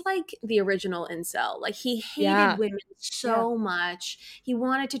was like the original incel. Like he hated Yeah. women Yeah. so much. He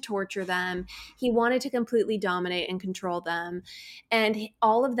wanted to torture them. He wanted to completely dominate and control them. And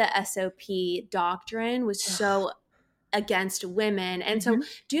all of the SOP doctrine was Ugh. so against women. And so, Hmm.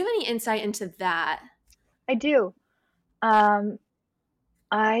 do you have any insight into that? I do. Um,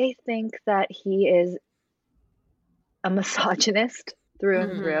 I think that he is a misogynist through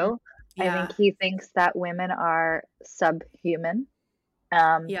and Mhm. Mhm. through. I think Yeah. he thinks that women are subhuman.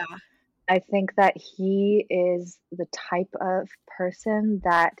 Um, Yeah. I think that he is the type of person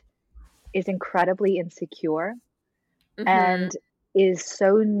that is incredibly insecure. And Mhm. is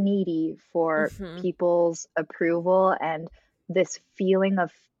so needy for Mhm. people's approval and this feeling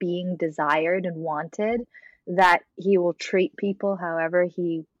of being desired and wanted that he will treat people however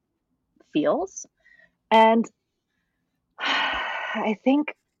he feels. And I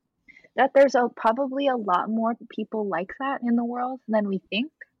think that there's probably a lot more people like that in the world than we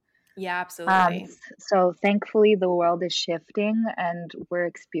think. Yeah, absolutely. So thankfully, the world is shifting and we're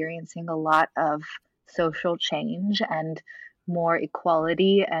experiencing a lot of social change and more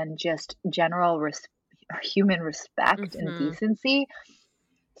equality and just general human respect and Mhm. decency.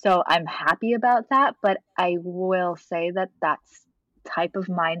 So I'm happy about that, but I will say that that's type of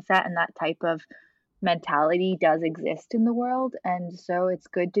mindset and that type of mentality does exist in the world, and so it's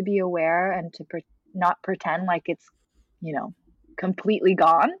good to be aware and to not pretend like it's, you know, completely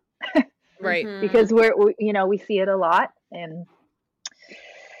gone Right. because Mhm. we see it a lot in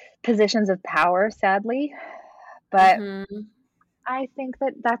positions of power, sadly. But Mhm. I think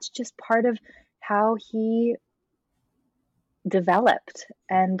that that's just part of how he developed,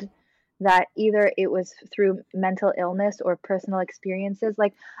 and that either it was through mental illness or personal experiences.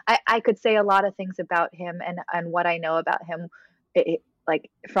 Like I could say a lot of things about him and what I know about him,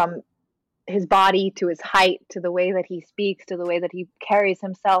 like from his body to his height to the way that he speaks to the way that he carries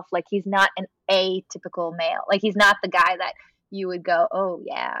himself. Like he's not an atypical male. Like he's not the guy that you would go, oh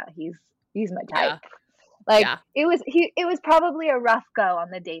yeah, he's my type. Yeah. Like Yeah. it was probably a rough go on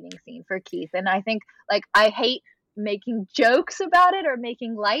the dating scene for Keith. And I think, like, I hate making jokes about it or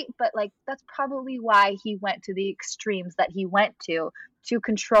making light, but like that's probably why he went to the extremes that he went to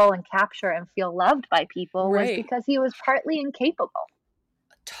control and capture and feel loved by people, was Right. because he was partly incapable.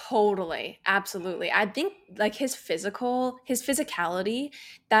 Totally. Absolutely. I think like his physicality,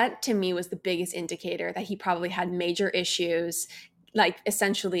 that to me was the biggest indicator that he probably had major issues, like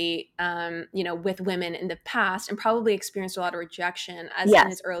essentially with women in the past, and probably experienced a lot of rejection as in Yes.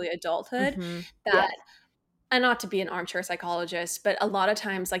 his early adulthood. Mhm. That, Yes. and not to be an armchair psychologist, but a lot of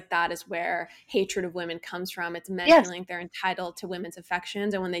times like that is where hatred of women comes from. It's men Yes. feeling they're entitled to women's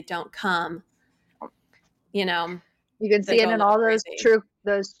affections, and when they don't come, you know, You can they see it go a in little all crazy.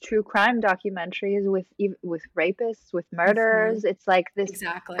 those true crime documentaries with rapists, with Mhm. murderers. It's like this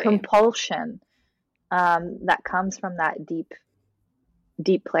Exactly. compulsion that comes from that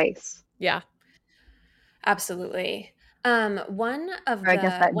deep place, Yeah. Absolutely. or I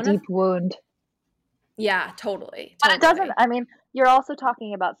guess that One of deep wound. yeah, totally, But it doesn't. totally. I mean, you're also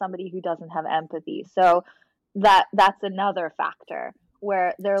talking about somebody who doesn't have empathy, so that's another factor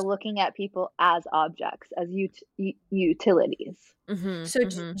where they're looking at people as objects, as utilities. Mhm. So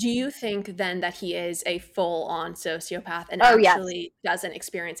Mhm. do you think then that he is a full-on sociopath and Oh yes, actually doesn't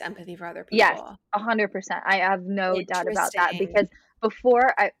experience empathy for other yes, people? 100%. I have no doubt about that, Interesting. because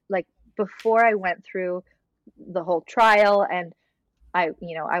before I like before I went through the whole trial, and I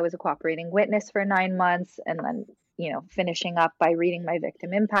was a cooperating witness for 9 months, and then, finishing up by reading my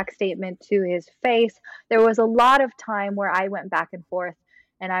victim impact statement to his face. There was a lot of time where I went back and forth,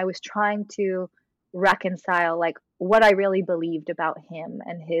 and I was trying to reconcile, like, what I really believed about him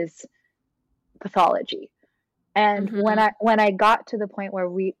and his pathology. And Mhm. when I got to the point where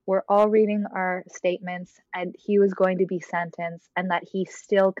we were all reading our statements and he was going to be sentenced, and that he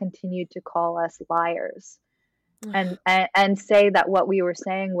still continued to call us liars and say that what we were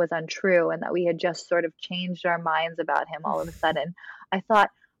saying was untrue and that we had just sort of changed our minds about him all of a sudden. I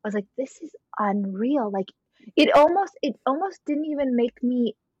was like, this is unreal. Like it almost didn't even make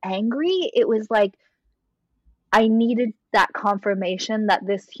me angry. It was like I needed that confirmation that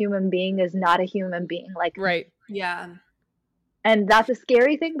this human being is not a human being like me. Right. Yeah. And that's a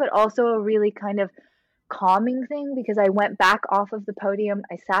scary thing, but also a really kind of calming thing, because I went back off of the podium.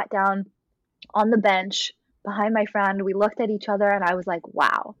 I sat down on the bench behind my friend. We looked at each other and I was like,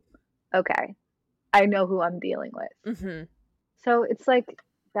 wow, okay, I know who I'm dealing with. Mhm. So it's like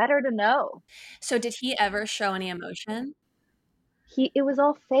better to know. So did he ever show any emotion? It was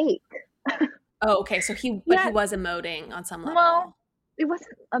all fake. Oh, okay. But he Yeah, was emoting on some well, level. it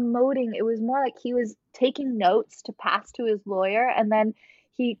wasn't emoting. It was more like he was taking notes to pass to his lawyer, and then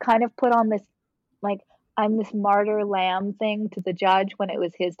he kind of put on this, like, I'm this martyr lamb thing to the judge when it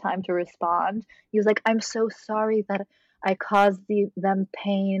was his time to respond. He was like, I'm so sorry that I caused them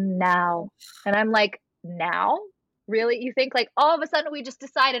pain now. And I'm like, now? Really? You think, like, all of a sudden we just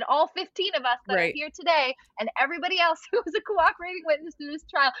decided, all 15 of us that are Right. here today and everybody else who was a cooperating witness to this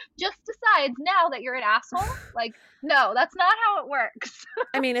trial just decides now that you're an asshole? Like, no, that's not how it works.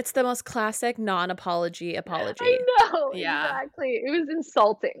 I mean, it's the most classic non-apology I apology. know, Yeah. exactly. It was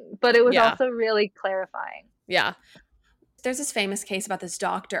insulting, but it was Yeah. also really clarifying. Yeah. There's this famous case about this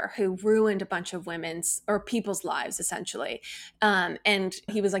doctor who ruined a bunch of women's or people's lives, essentially. And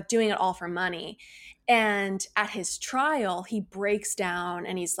he was like doing it all for money. And at his trial, he breaks down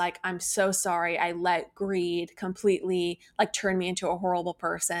and he's like, I'm so sorry. I let greed completely like turn me into a horrible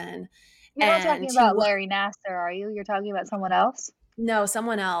person. You're not And talking he about Larry Nassar, are you? You're talking about someone else? no,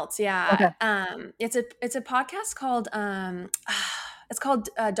 someone else. Yeah. Okay. It's a podcast called it's called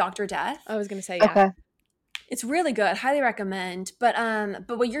Dr. Death. I was going to say, yeah. Okay. It's really good. Highly recommend. But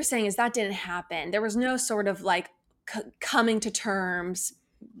what you're saying is that didn't happen. There was no sort of like coming to terms,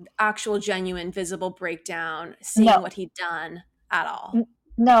 actual genuine visible breakdown, seeing No. what he'd done at all.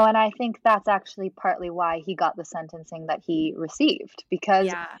 No, and I think that's actually partly why he got the sentencing that he received, because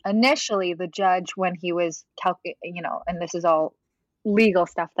Yeah. initially the judge, when he was and this is all legal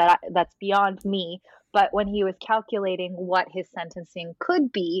stuff that's beyond me, but when he was calculating what his sentencing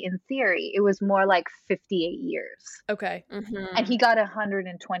could be in theory, it was more like 58 years. Okay. And he got a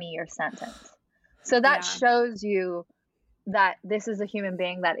 120-year sentence. So that Yeah. shows you that this is a human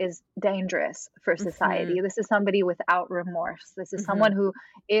being that is dangerous for society. This is somebody without remorse. This is someone who,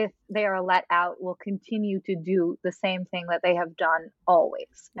 if they are let out, will continue to do the same thing that they have done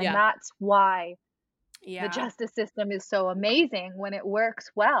always. And Yeah. that's why Yeah. the justice system is so amazing when it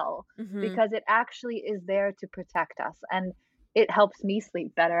works well, because it actually is there to protect us. And it helps me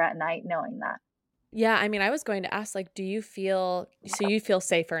sleep better at night knowing that. Yeah, I mean, I was going to ask, like, do you feel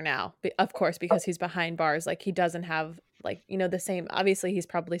safer now? Of course, because he's behind bars. Like, he doesn't have, like, the same, obviously he's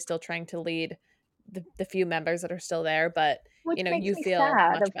probably still trying to lead the few members that are still there, but, Which makes you me feel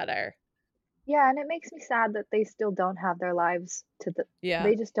sad. much better. Yeah, and it makes me sad that they still don't have their lives Yeah.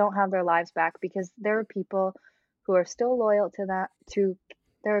 they just don't have their lives back, because there are people who are still loyal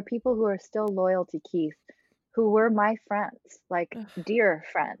there are people who are still loyal to Keith, who were my friends, like dear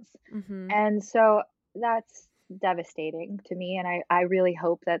friends. And so that's devastating to me, and I really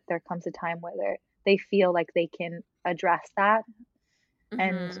hope that there comes a time where they feel like they can address that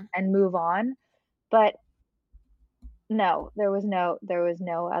and move on. But no, there was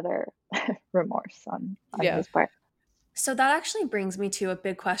no other remorse on his part. So that actually brings me to a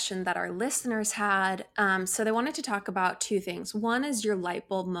big question that our listeners had. So they wanted to talk about two things. One is your light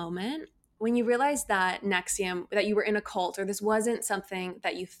bulb moment when you realized that Nexium, that you were in a cult, or this wasn't something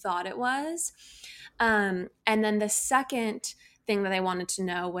that you thought it was. And then the second thing that I wanted to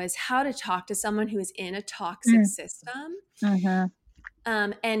know was how to talk to someone who is in a toxic system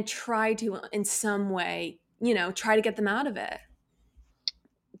and try to, in some way, try to get them out of it.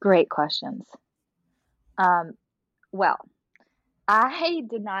 Great questions. Well, I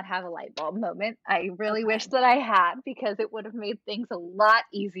did not have a light bulb moment. I really wish that I had, because it would have made things a lot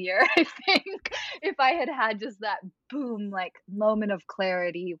easier, I think, if I had had just that boom, like moment of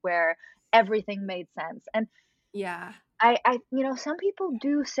clarity where everything made sense. And yeah, I some people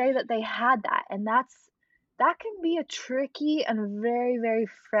do say that they had that, and that can be a tricky and very, very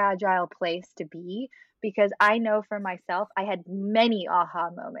fragile place to be, because I know for myself, I had many aha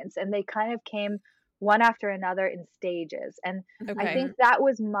moments, and they kind of came one after another in stages. And I think that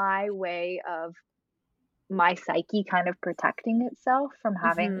was my way of my psyche kind of protecting itself from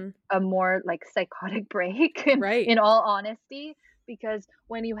having a more like psychotic break, in all honesty, because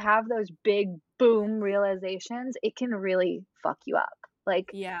when you have those big boom realizations, it can really fuck you up. Like,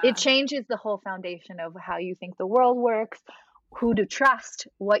 it changes the whole foundation of how you think the world works, who to trust,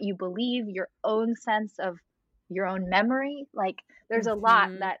 what you believe, your own sense of your own memory. Like, there's a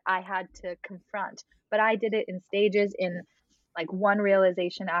lot that I had to confront, but I did it in stages, in like one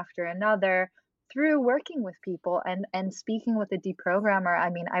realization after another, through working with people and speaking with a deprogrammer. I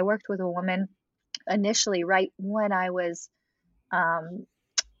mean, I worked with a woman initially right when I was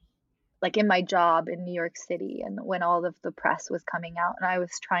like in my job in New York City, and when all of the press was coming out, and I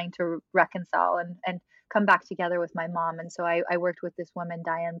was trying to reconcile and come back together with my mom. And so I worked with this woman,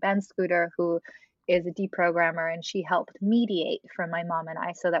 Diane Benscooter, who is a deprogrammer, and she helped mediate for my mom and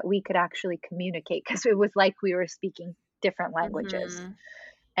I so that we could actually communicate, because it was like we were speaking different languages.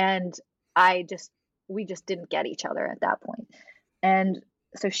 And we just didn't get each other at that point. And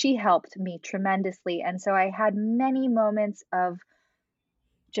so she helped me tremendously. And so I had many moments of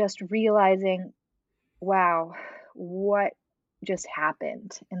just realizing, wow, what just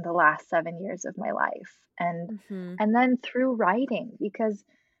happened in the last 7 years of my life. And then through writing, because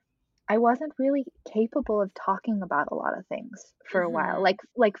I wasn't really capable of talking about a lot of things for a while,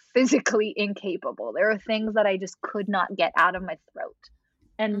 like physically incapable. There were things that I just could not get out of my throat.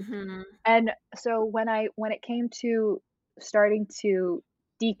 And so when it came to starting to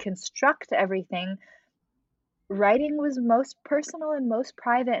deconstruct everything, writing was most personal and most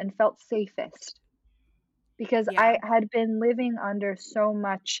private and felt safest, because Yeah. I had been living under so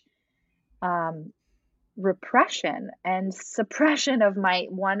much um, repression and suppression of my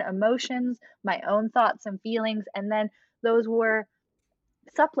emotions, my own thoughts and feelings, and then those were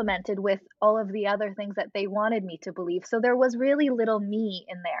supplemented with all of the other things that they wanted me to believe. So there was really little me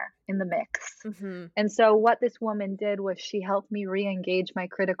in there in the mix. Mm-hmm. And so what this woman did was she helped me re-engage my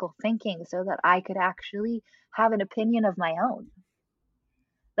critical thinking so that I could actually have an opinion of my own,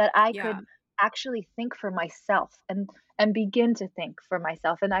 that I Yeah. could actually think for myself and begin to think for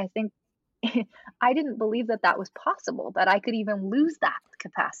myself. And I think I didn't believe that that was possible, that I could even lose that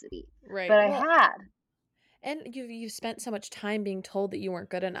capacity, Right. but I Well, had. and you spent so much time being told that you weren't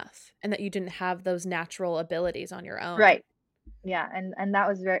good enough and that you didn't have those natural abilities on your own. Right. Yeah, and that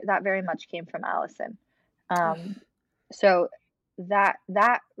was very much came from Allison. Ugh. Um, so that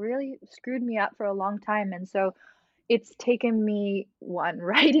really screwed me up for a long time, and so it's taken me one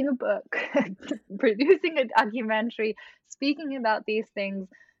writing a book, producing a documentary, speaking about these things,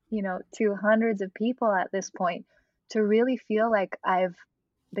 to hundreds of people at this point, to really feel like I've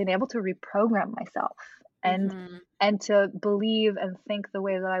been able to reprogram myself and Mm-hmm. to believe and think the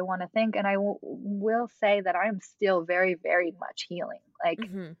way that I want to think. And I will say that I'm still very, very much healing. Like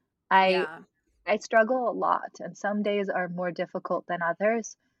Mm-hmm. I Yeah. I struggle a lot, and some days are more difficult than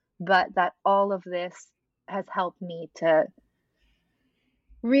others, but that all of this has helped me to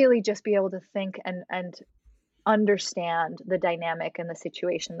really just be able to think and understand the dynamic and the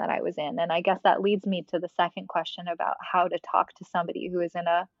situation that I was in. And I guess that leads me to the second question about how to talk to somebody who is in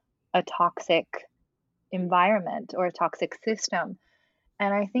a toxic environment or a toxic system.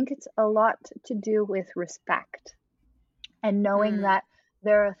 And I think it's a lot to do with respect and knowing Mm. that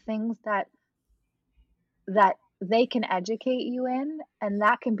there are things that they can educate you in, and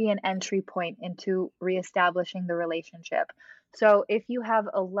that can be an entry point into reestablishing the relationship. So if you have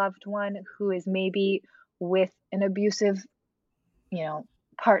a loved one who is maybe with an abusive, you know,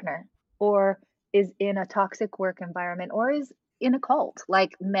 partner, or is in a toxic work environment, or is in a cult,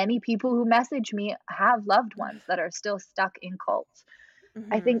 like many people who message me have loved ones that are still stuck in cults. I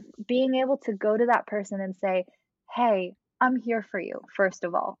Mm-hmm. think being able to go to that person and say, "Hey, I'm here for you," first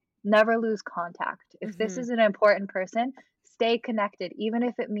of all. Never lose contact. If this Mm-hmm. is an important person, stay connected, even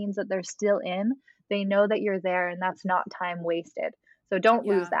if it means that they're still in. They know that you're there and that's not time wasted. So don't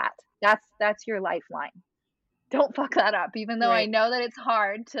lose Yeah. that. That's your lifeline. Don't fuck that up, even though I Right. know that it's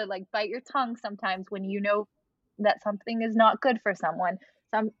hard to like bite your tongue sometimes when you know that something is not good for someone.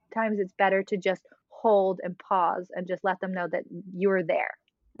 Sometimes it's better to just hold and pause and just let them know that you're there.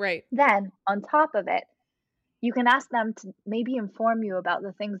 Right. Then, on top of it, you can ask them to maybe inform you about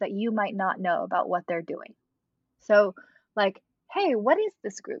the things that you might not know about what they're doing. So, like, hey, what is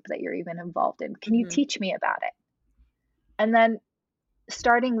this group that you're even involved in? Can you Mm-hmm. teach me about it? And then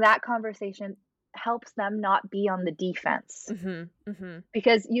starting that conversation helps them not be on the defense. Mm-hmm. Mm-hmm.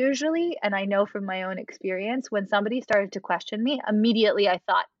 Because usually, and I know from my own experience, when somebody started to question me, immediately I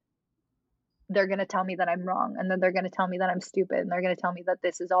thought, they're going to tell me that I'm wrong, and then they're going to tell me that I'm stupid, and they're going to tell me that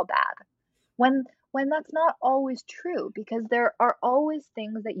this is all bad. When that's not always true, because there are always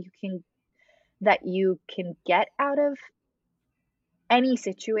things that you can get out of any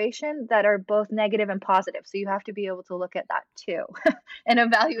situation that are both negative and positive. So you have to be able to look at that too and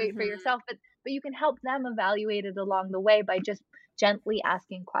evaluate for Mm-hmm. yourself, but you can help them evaluate it along the way by just gently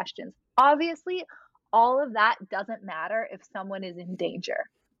asking questions. Obviously, all of that doesn't matter if someone is in danger.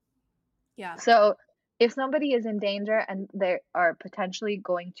 Yeah. So if somebody is in danger and they are potentially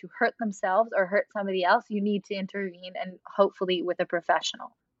going to hurt themselves or hurt somebody else, you need to intervene, and hopefully with a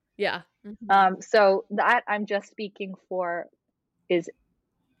professional. Yeah. Mm-hmm. So that I'm just speaking for is,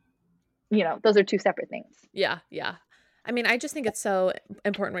 those are two separate things. Yeah. Yeah. I mean, I just think it's so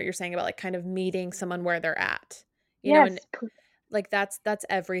important what you're saying about like kind of meeting someone where they're at, and Yes, like that's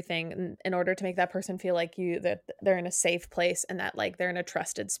everything in order to make that person feel like that they're in a safe place and that like they're in a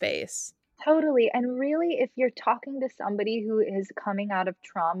trusted space. totally. And really, if you're talking to somebody who is coming out of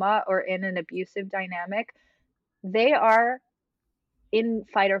trauma or in an abusive dynamic, they are in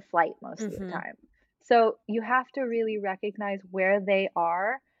fight or flight most of the Mm-hmm. time. So you have to really recognize where they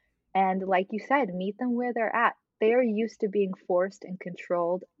are and, like you said, meet them where they're at. They are used to being forced and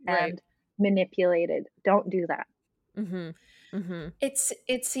controlled Right. and manipulated. Don't do that. Mm-hmm. Mm-hmm.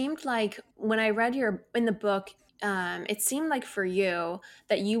 It seemed like when I read your in the book, it seemed like for you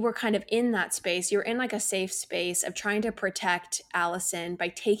that you were kind of in that space. You're in like a safe space of trying to protect Allison by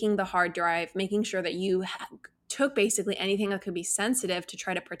taking the hard drive, making sure that you took basically anything that could be sensitive to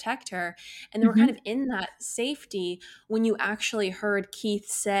try to protect her. And they were kind Mhm. of in that safety when you actually heard Keith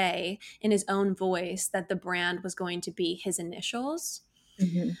say in his own voice that the brand was going to be his initials.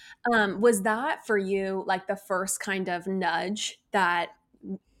 Mhm. Was that for you like the first kind of nudge that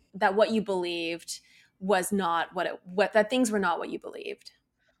what you believed was not what that things were not what you believed?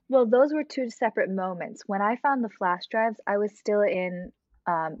 Well, those were 2 separate moments. When I found the flash drives, I was still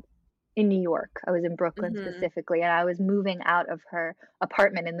um, in New York. I was in Brooklyn Mhm. specifically, and I was moving out of her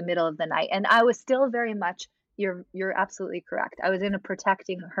apartment in the middle of the night, and I was still very much you're absolutely correct. I was in a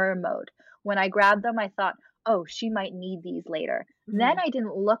protecting her mode. When I grabbed them, I thought, "Oh, she might need these later." Then Mhm. I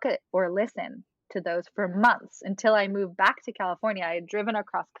didn't look at or listen to those for months until I moved back to California. I had driven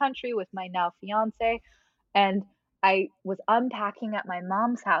across country with my now fiancé, and I was unpacking at my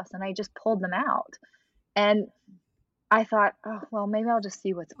mom's house, and I just pulled them out, and I thought, "Oh, well, maybe I'll just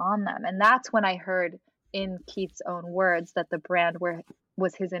see what's on them," and that's when I heard in Keith's own words that the brand were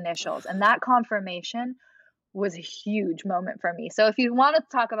was his initials, and that confirmation was a huge moment for me. So if you wanna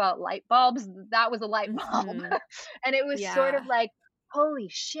talk about light bulbs, that was a light bulb. Mhm. And it was sort of Yeah. like, "Holy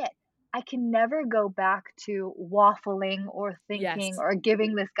shit, I can never go back to waffling or thinking Yes. or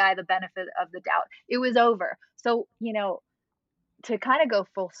giving this guy the benefit of the doubt." It was over. So, to kinda go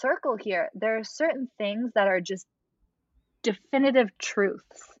full circle here, there are certain things that are just definitive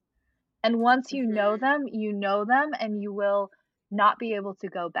truths. And once Mhm. you know them and you will not be able to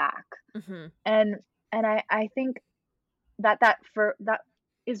go back. Mhm. And I think that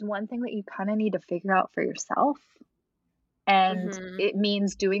is one thing that you kinda need to figure out for yourself, and Mhm. it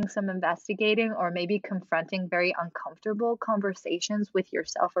means doing some investigating or maybe confronting very uncomfortable conversations with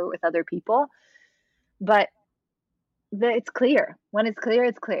yourself or with other people, but it's clear. When it's clear,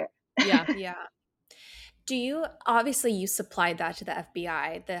 it's clear. Yeah. Yeah. Do you obviously you supplied that to the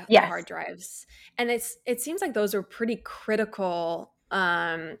FBI, the hard Yes. drives, and it seems like those are pretty critical,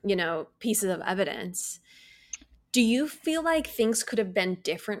 pieces of evidence. Do you feel like things could have been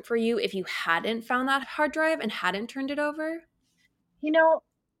different for you if you hadn't found that hard drive and hadn't turned it over? You know,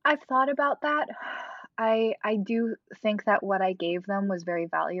 I've thought about that. I do think that what I gave them was very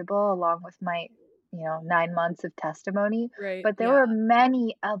valuable along with my, 9 months of testimony, Right. but there Yeah. were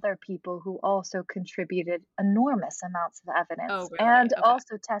many other people who also contributed enormous amounts of Oh, evidence really? and Okay.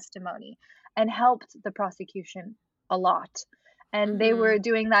 also testimony and helped the prosecution a lot. And they were Mhm.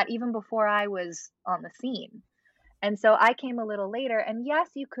 doing that even before I was on the scene. And so I came a little later, and yes,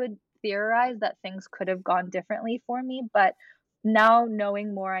 you could theorize that things could have gone differently for me, but now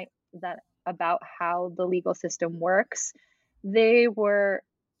knowing more that about how the legal system works, they were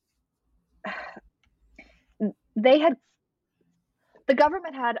they had the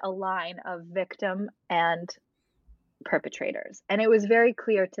government had a line of victim and perpetrators, and it was very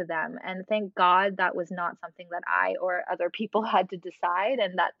clear to them, and thank God that was not something that I or other people had to decide,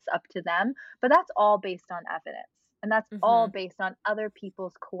 and that's up to them, but that's all based on evidence, and that's all Mhm. based on other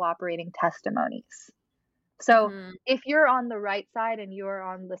people's cooperating testimonies. So, Mhm. if you're on the right side and you're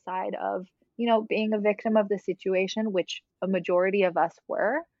on the side of, being a victim of the situation, which a majority of us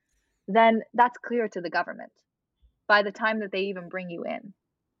were, then that's clear to the government by the time that they even bring you in.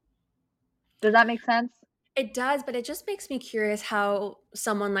 Does that make sense? It does, but it just makes me curious how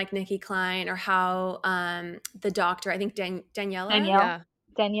someone like Nikki Klein or how, the doctor, I think Daniela? Danielle? Yeah.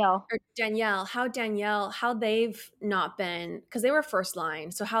 Danielle. Or Danielle, how they've not been, because they were first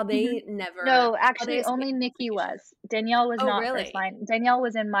line, so Mhm. No, how they actually, escaped only Nikki prosecution. was. Danielle was Oh, not first really? line. Danielle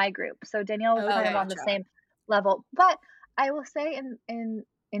was in my group, so Danielle was Okay. kind Oh, of on the gotcha. same level. But I will say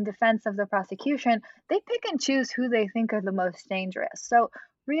in defense of the prosecution, they pick and choose who they think are the most dangerous. So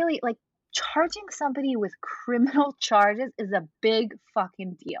really, like charging somebody with criminal charges is a big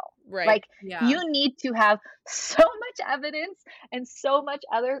fucking deal. Right. Like Yeah. you need to have so much evidence and so much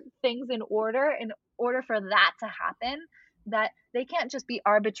other things in order for that to happen that they can't just be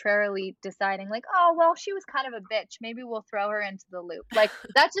arbitrarily deciding like, "Oh, well, she was kind of a bitch. Maybe we'll throw her into the loop." Like,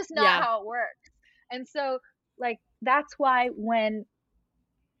 that's just not Yeah. how it works. And so, like, that's why when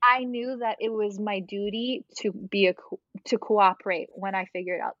I knew that it was my duty to to cooperate when I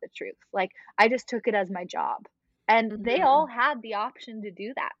figured out the truth. Like, I just took it as my job. And they all Mhm. had the option to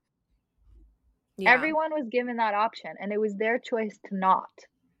do that. Yeah. Everyone was given that option, and it was their choice to not.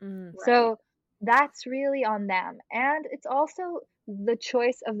 Mhm. Right. So that's really on them. And it's also the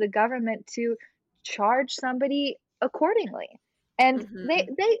choice of the government to charge somebody accordingly. And Mhm.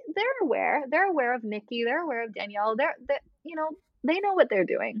 they're aware. They're aware of Nikki. They're aware of Danielle. They know what they're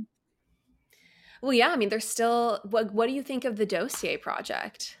doing. Well, yeah, I mean, there's still what do you think of the dossier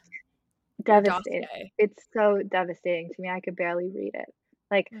project? Or Devastating. dossier? It's so devastating to me. I could barely read it.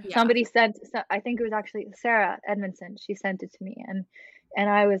 Like Yeah. somebody sent, I think it was actually Sarah Edmondson. She sent it to me, and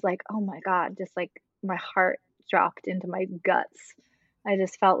I was like, oh my god, just like my heart dropped into my guts. I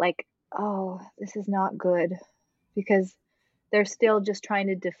just felt like, oh, this is not good because they're still just trying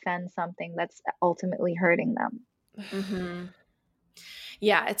to defend something that's ultimately hurting them. Mm-hmm.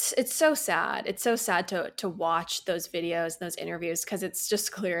 Yeah, it's so sad. It's so sad to watch those videos and those interviews because it's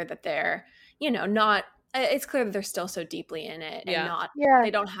just clear that they're, not it's clear that they're still so deeply in it and Yeah. not Yeah.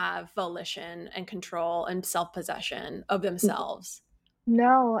 they don't have volition and control and self-possession of themselves.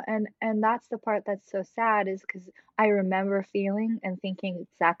 No, and that's the part that's so sad is because I remember feeling and thinking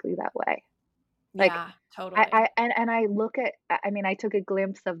exactly that way. Like, Yeah, I totally. I and I look at I mean, I took a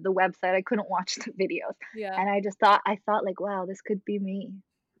glimpse of the website, I couldn't watch the videos, Yeah. and I thought like, "Wow, this could be me."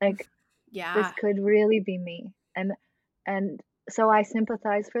 Like, this Yeah. could really be me, and so I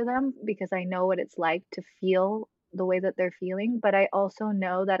sympathize for them because I know what it's like to feel the way that they're feeling, but I also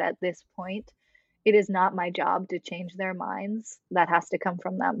know that at this point, it is not my job to change their minds, that has to come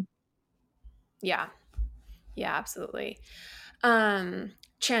from them. Yeah. Yeah, absolutely.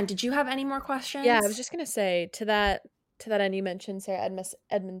 Chan, did you have any more Yeah, I was questions? just gonna say to that end you mentioned Sarah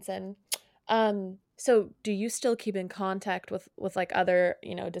Edmondson. So do you still keep in contact with like other,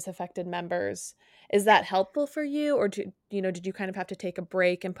 disaffected members? Is that helpful for you, or did you kind of have to take a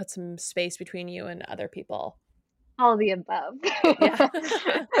break and put some space between you and other people? All the above. Yeah.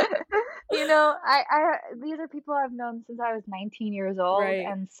 I these are people I've known since I was 19 years old, Right.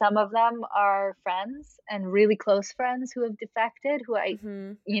 and some of them are friends and really close friends who have defected, who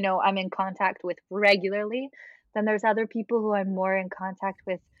Mhm. I'm in contact with regularly. Then there's other people who I'm more in contact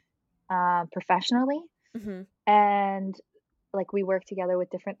with professionally, Mhm. and like we work together with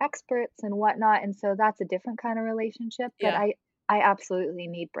different experts and whatnot, and so that's a different kind of relationship. But Yeah. I absolutely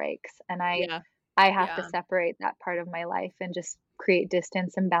need breaks, and Yeah. I have to Yeah. separate that part of my life and just create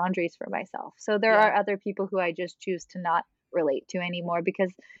distance and boundaries for myself. So there Yeah. are other people who I just choose to not relate to anymore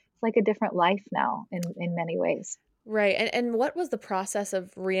because it's like a different life now in many ways. Right. And what was the process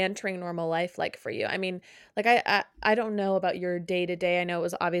of reentering normal life like for you? I mean, like I don't know about your day to day. I know it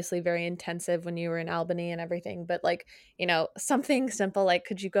was obviously very intensive when you were in Albany and everything, but like, something simple like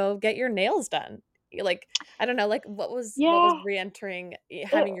could you go get your nails done? Like, I don't know, like what was Yeah, reentering it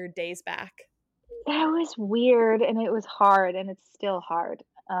having your days back? that was weird and it was hard and it's still hard.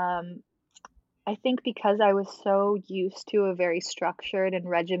 I think because I was so used to a very structured and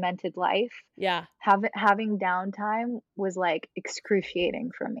regimented life, Yeah. having downtime was like excruciating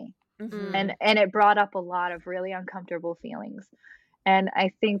for me. Mhm. Mm. And it brought up a lot of really uncomfortable feelings. And I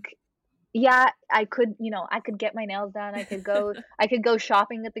think yeah, I could get my nails done. I could go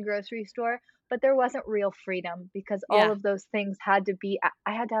shopping at the grocery store, but there wasn't real freedom because all Yeah. of those things had to be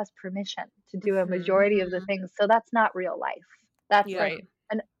I had to ask permission to do a Mhm. majority of the Mhm. things. So that's not real life. That's like Yeah. Right.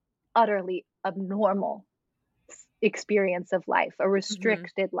 an utterly abnormal experience of life, a Mhm.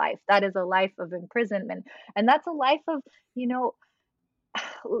 restricted life. That is a life of imprisonment. And that's a life of, you know,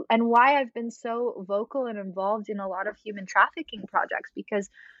 and why I've been so vocal and involved in a lot of human trafficking projects because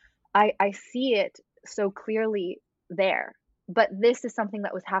I see it so clearly there. But this is something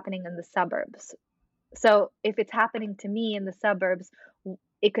that was happening in the suburbs. So if it's happening to me in the suburbs,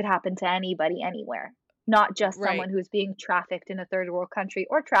 it could happen to anybody anywhere, not just Right. someone who's being trafficked in a third world country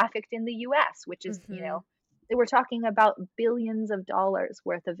or trafficked in the US, which is, Mhm. we're talking about billions of dollars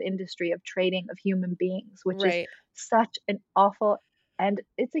worth of industry of trading of human beings, which is Right. such an awful and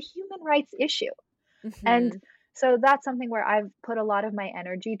it's a human rights issue. And Mhm. so that's something where I've put a lot of my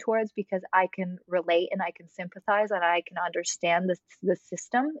energy towards because I can relate and I can sympathize and I can understand the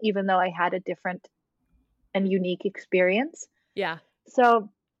system, even though I had a different and unique experience. Yeah. So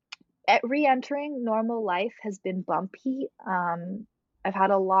at re-entering normal life has been bumpy. I've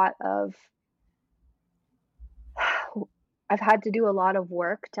had a lot of I've had to do a lot of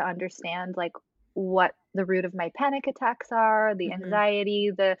work to understand like what the root of my panic attacks are, the Mhm.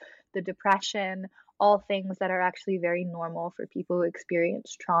 anxiety, the depression, all things that are actually very normal for people who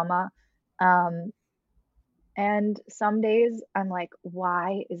experience trauma. Um, and some days I'm like,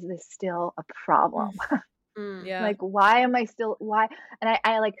 why is this still a problem? Mm. Mm. Yeah. Like, why am I still why? And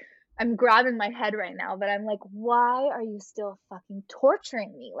I like I'm grabbing my head right now, but I'm like, why are you still fucking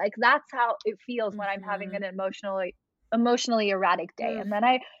torturing me? Like that's how it feels when I'm having Mhm. an emotionally erratic day. Mm. And then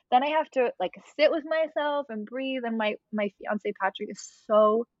I have to like sit with myself and breathe. And my fiance Patrick is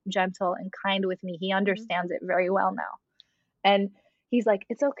so gentle and kind with me. He Mhm. understands it very well now. And he's like,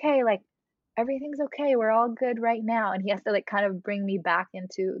 it's okay, like everything's okay. We're all good right now. And he has to like kind of bring me back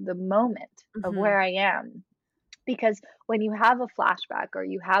into the moment of Mhm. where I am because when you have a flashback or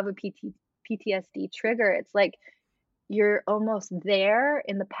you have a PTSD trigger, it's like you're almost there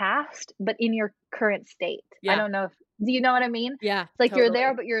in the past, but in your current state. I Yeah. don't know if do you know what I mean? Yeah, It's like you're there,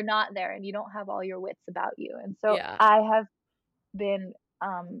 totally. but you're not there, and you don't have all your wits about you. And so Yeah. I have been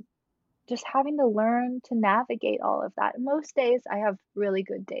um, just having to learn to navigate all of that. Most days I have really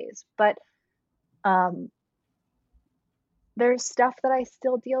good days, but um, there's stuff that I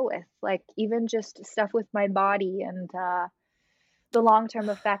still deal with, like even just stuff with my body and the long-term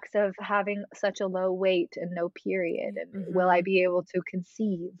effects of having such a low weight and no period, and will I Mhm. be able to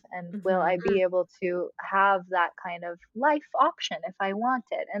conceive, and will I Mhm. be able to have that kind of life option if I want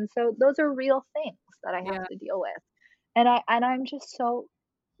it? And so those are real things that I have Yeah. to deal with. And I'm just so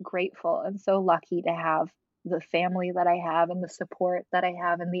grateful and so lucky to have the family that I have and the support that I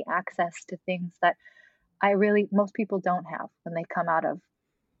have and the access to things that I really most people don't have when they come out of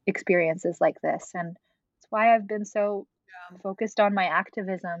experiences like this. And it's why I've been so focused on my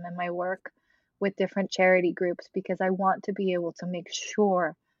activism and my work with different charity groups, because I want to be able to make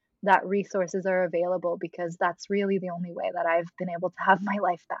sure that resources are available, because that's really the only way that I've been able to have my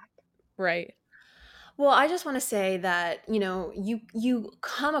life back. Right. Well, I just want to say that, you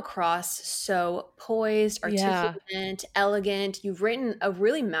come across so poised, Yeah. articulate, elegant. You've written a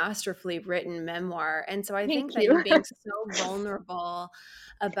really masterfully written memoir. And so I Thank think that you you. being so vulnerable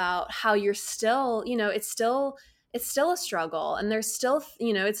about how you're still, it's still a struggle, and there's still,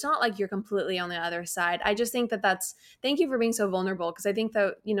 it's not like you're completely on the other side. I just think that thank you for being so vulnerable, because I think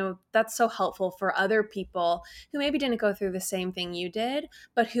that, that's so helpful for other people who maybe didn't go through the same thing you did,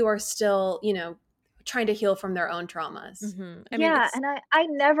 but who are still, trying to heal from their own traumas. I mean, Yeah, it's and I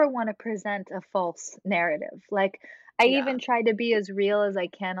never wanna present a false narrative. Like, I Yeah. even try to be as real as I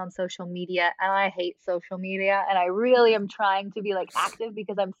can on social media, and I hate social media, and I really am trying to be, like, active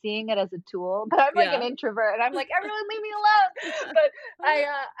because I'm seeing it as a tool, but I'm like an yeah. introvert, and I'm like, "Everyone leave me alone." But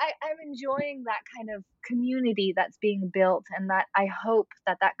I'm enjoying that kind of community that's being built, and that I hope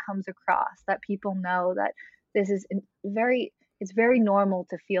that that comes across, that people know that this is it's very normal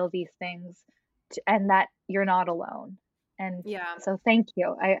to feel these things, and that you're not alone. And Yeah. so thank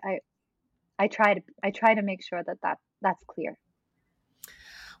you. I try to make sure that that's clear.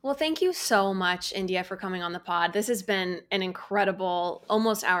 Well, thank you so much, India, for coming on the pod. This has been an incredible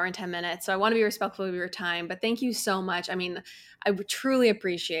almost hour and 10 minutes. So I want to be respectful of your time, but thank you so much. I mean, I would truly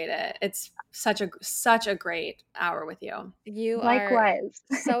appreciate it. It's such a great hour with you. You are Likewise.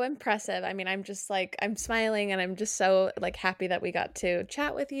 so impressive. I mean, I'm just like, I'm smiling and I'm just so like happy that we got to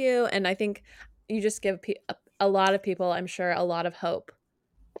chat with you. And I think you just give a lot of people, I'm sure, a lot of hope.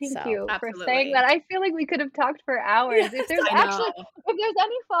 Thank So, you for saying Absolutely. that. I feel like we could have talked for hours. yes. I know. If there's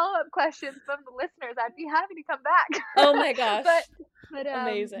any follow-up questions from the listeners, I'd be happy to come back. Oh my But gosh. but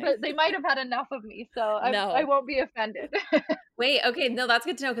Amazing. they might have had enough of me, so I No. won't be offended. Wait, okay, no, that's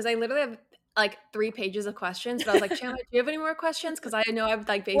good to know, because I literally have like 3 pages of questions, but I was like, Chandler, do you have any more questions? Because I know I've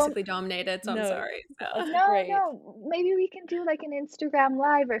like Well, basically dominated, so I'm No. sorry. So That's no, great. no. Maybe we can do like an Instagram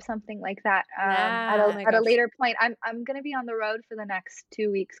live or something like that. Oh yeah. my At a gosh. later point. I'm gonna be on the road for the next 2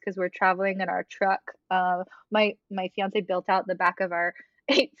 weeks because we're traveling in our truck. My fiance built out the back of our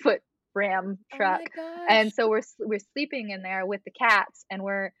 8-foot Ram Oh truck, my gosh. and so we're sleeping in there with the cats, and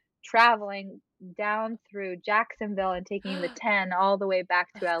we're traveling down through Jacksonville and taking the 10 all the way back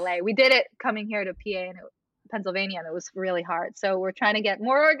to LA. We did it coming here to PA and Pennsylvania, and it was really hard. So we're trying to get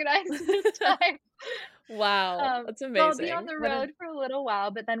more organized this time. Wow. That's So I'll be on amazing. the What a road for a little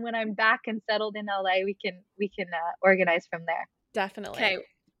while, but then when I'm back and settled in LA, we can organize from there. definitely. Okay,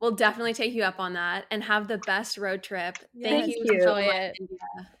 we'll definitely take you up on that, and have the best road trip. Thank Thank Yes. you you. so Enjoy much, it. India.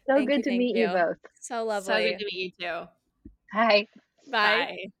 So Thank you. good to Thank meet you you. both. So So good lovely. to meet you too. Bye. Bye.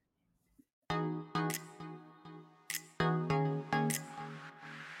 Bye.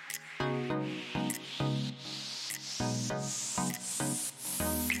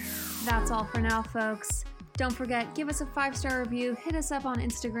 That's all for now, folks. Don't forget, give us a 5-star review, hit us up on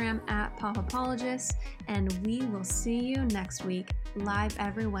Instagram at Apologists, and we will see you next week, live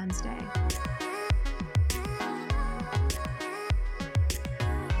every Wednesday.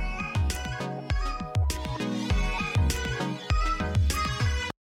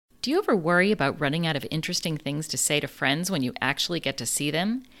 Do you ever worry about running out of interesting things to say to friends when you actually get to see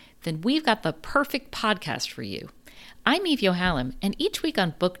them? Then we've got the perfect podcast for you. I'm Eve Yohalem, and each week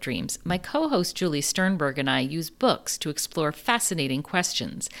on Book Dreams, my co-host Julie Sternberg and I use books to explore fascinating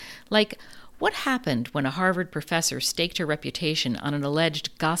questions, like what happened when a Harvard professor staked her reputation on an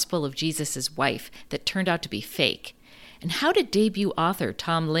alleged Gospel of Jesus' wife that turned out to be fake? And how did debut author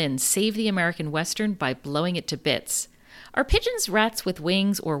Tom Lynn save the American Western by blowing it to bits? Are pigeons rats with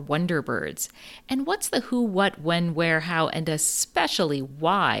wings or wonder birds? And what's the who, what, when, where, how, and especially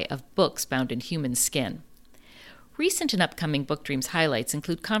why of books bound in human skin? Recent and upcoming Book Dreams highlights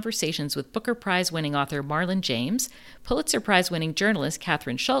include conversations with Booker Prize-winning author Marlon James, Pulitzer Prize-winning journalist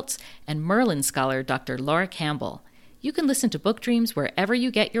Catherine Schultz, and Merlin scholar Dr. Laura Campbell. You can listen to Book Dreams wherever you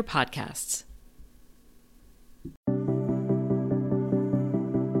get your podcasts.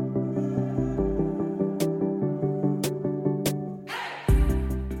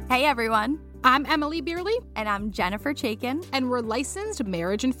 Hey everyone, I'm Emily Beerley, and I'm Jennifer Chaikin, and we're licensed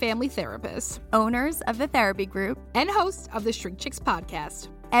marriage and family therapists, owners of the Therapy Group, and hosts of the Shrink Chicks podcast.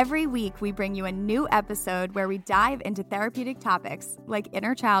 Every week we bring you a new episode where we dive into therapeutic topics like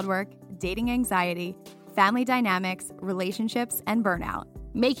inner child work, dating anxiety, family dynamics, relationships, and burnout,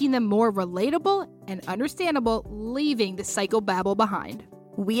 making them more relatable and understandable, leaving the psychobabble behind.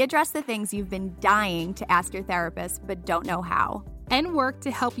 We address the things you've been dying to ask your therapist but don't know how, and work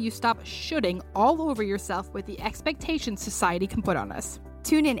to help you stop shooting all over yourself with the expectations society can put on us.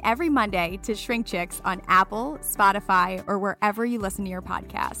 Tune in every Monday to Shrink Chicks on Apple, Spotify, or wherever you listen to your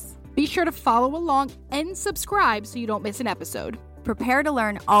podcasts. Be sure to follow along and subscribe so you don't miss an episode. Prepare to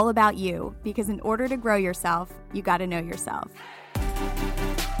learn all about you, because in order to grow yourself, you got to know yourself.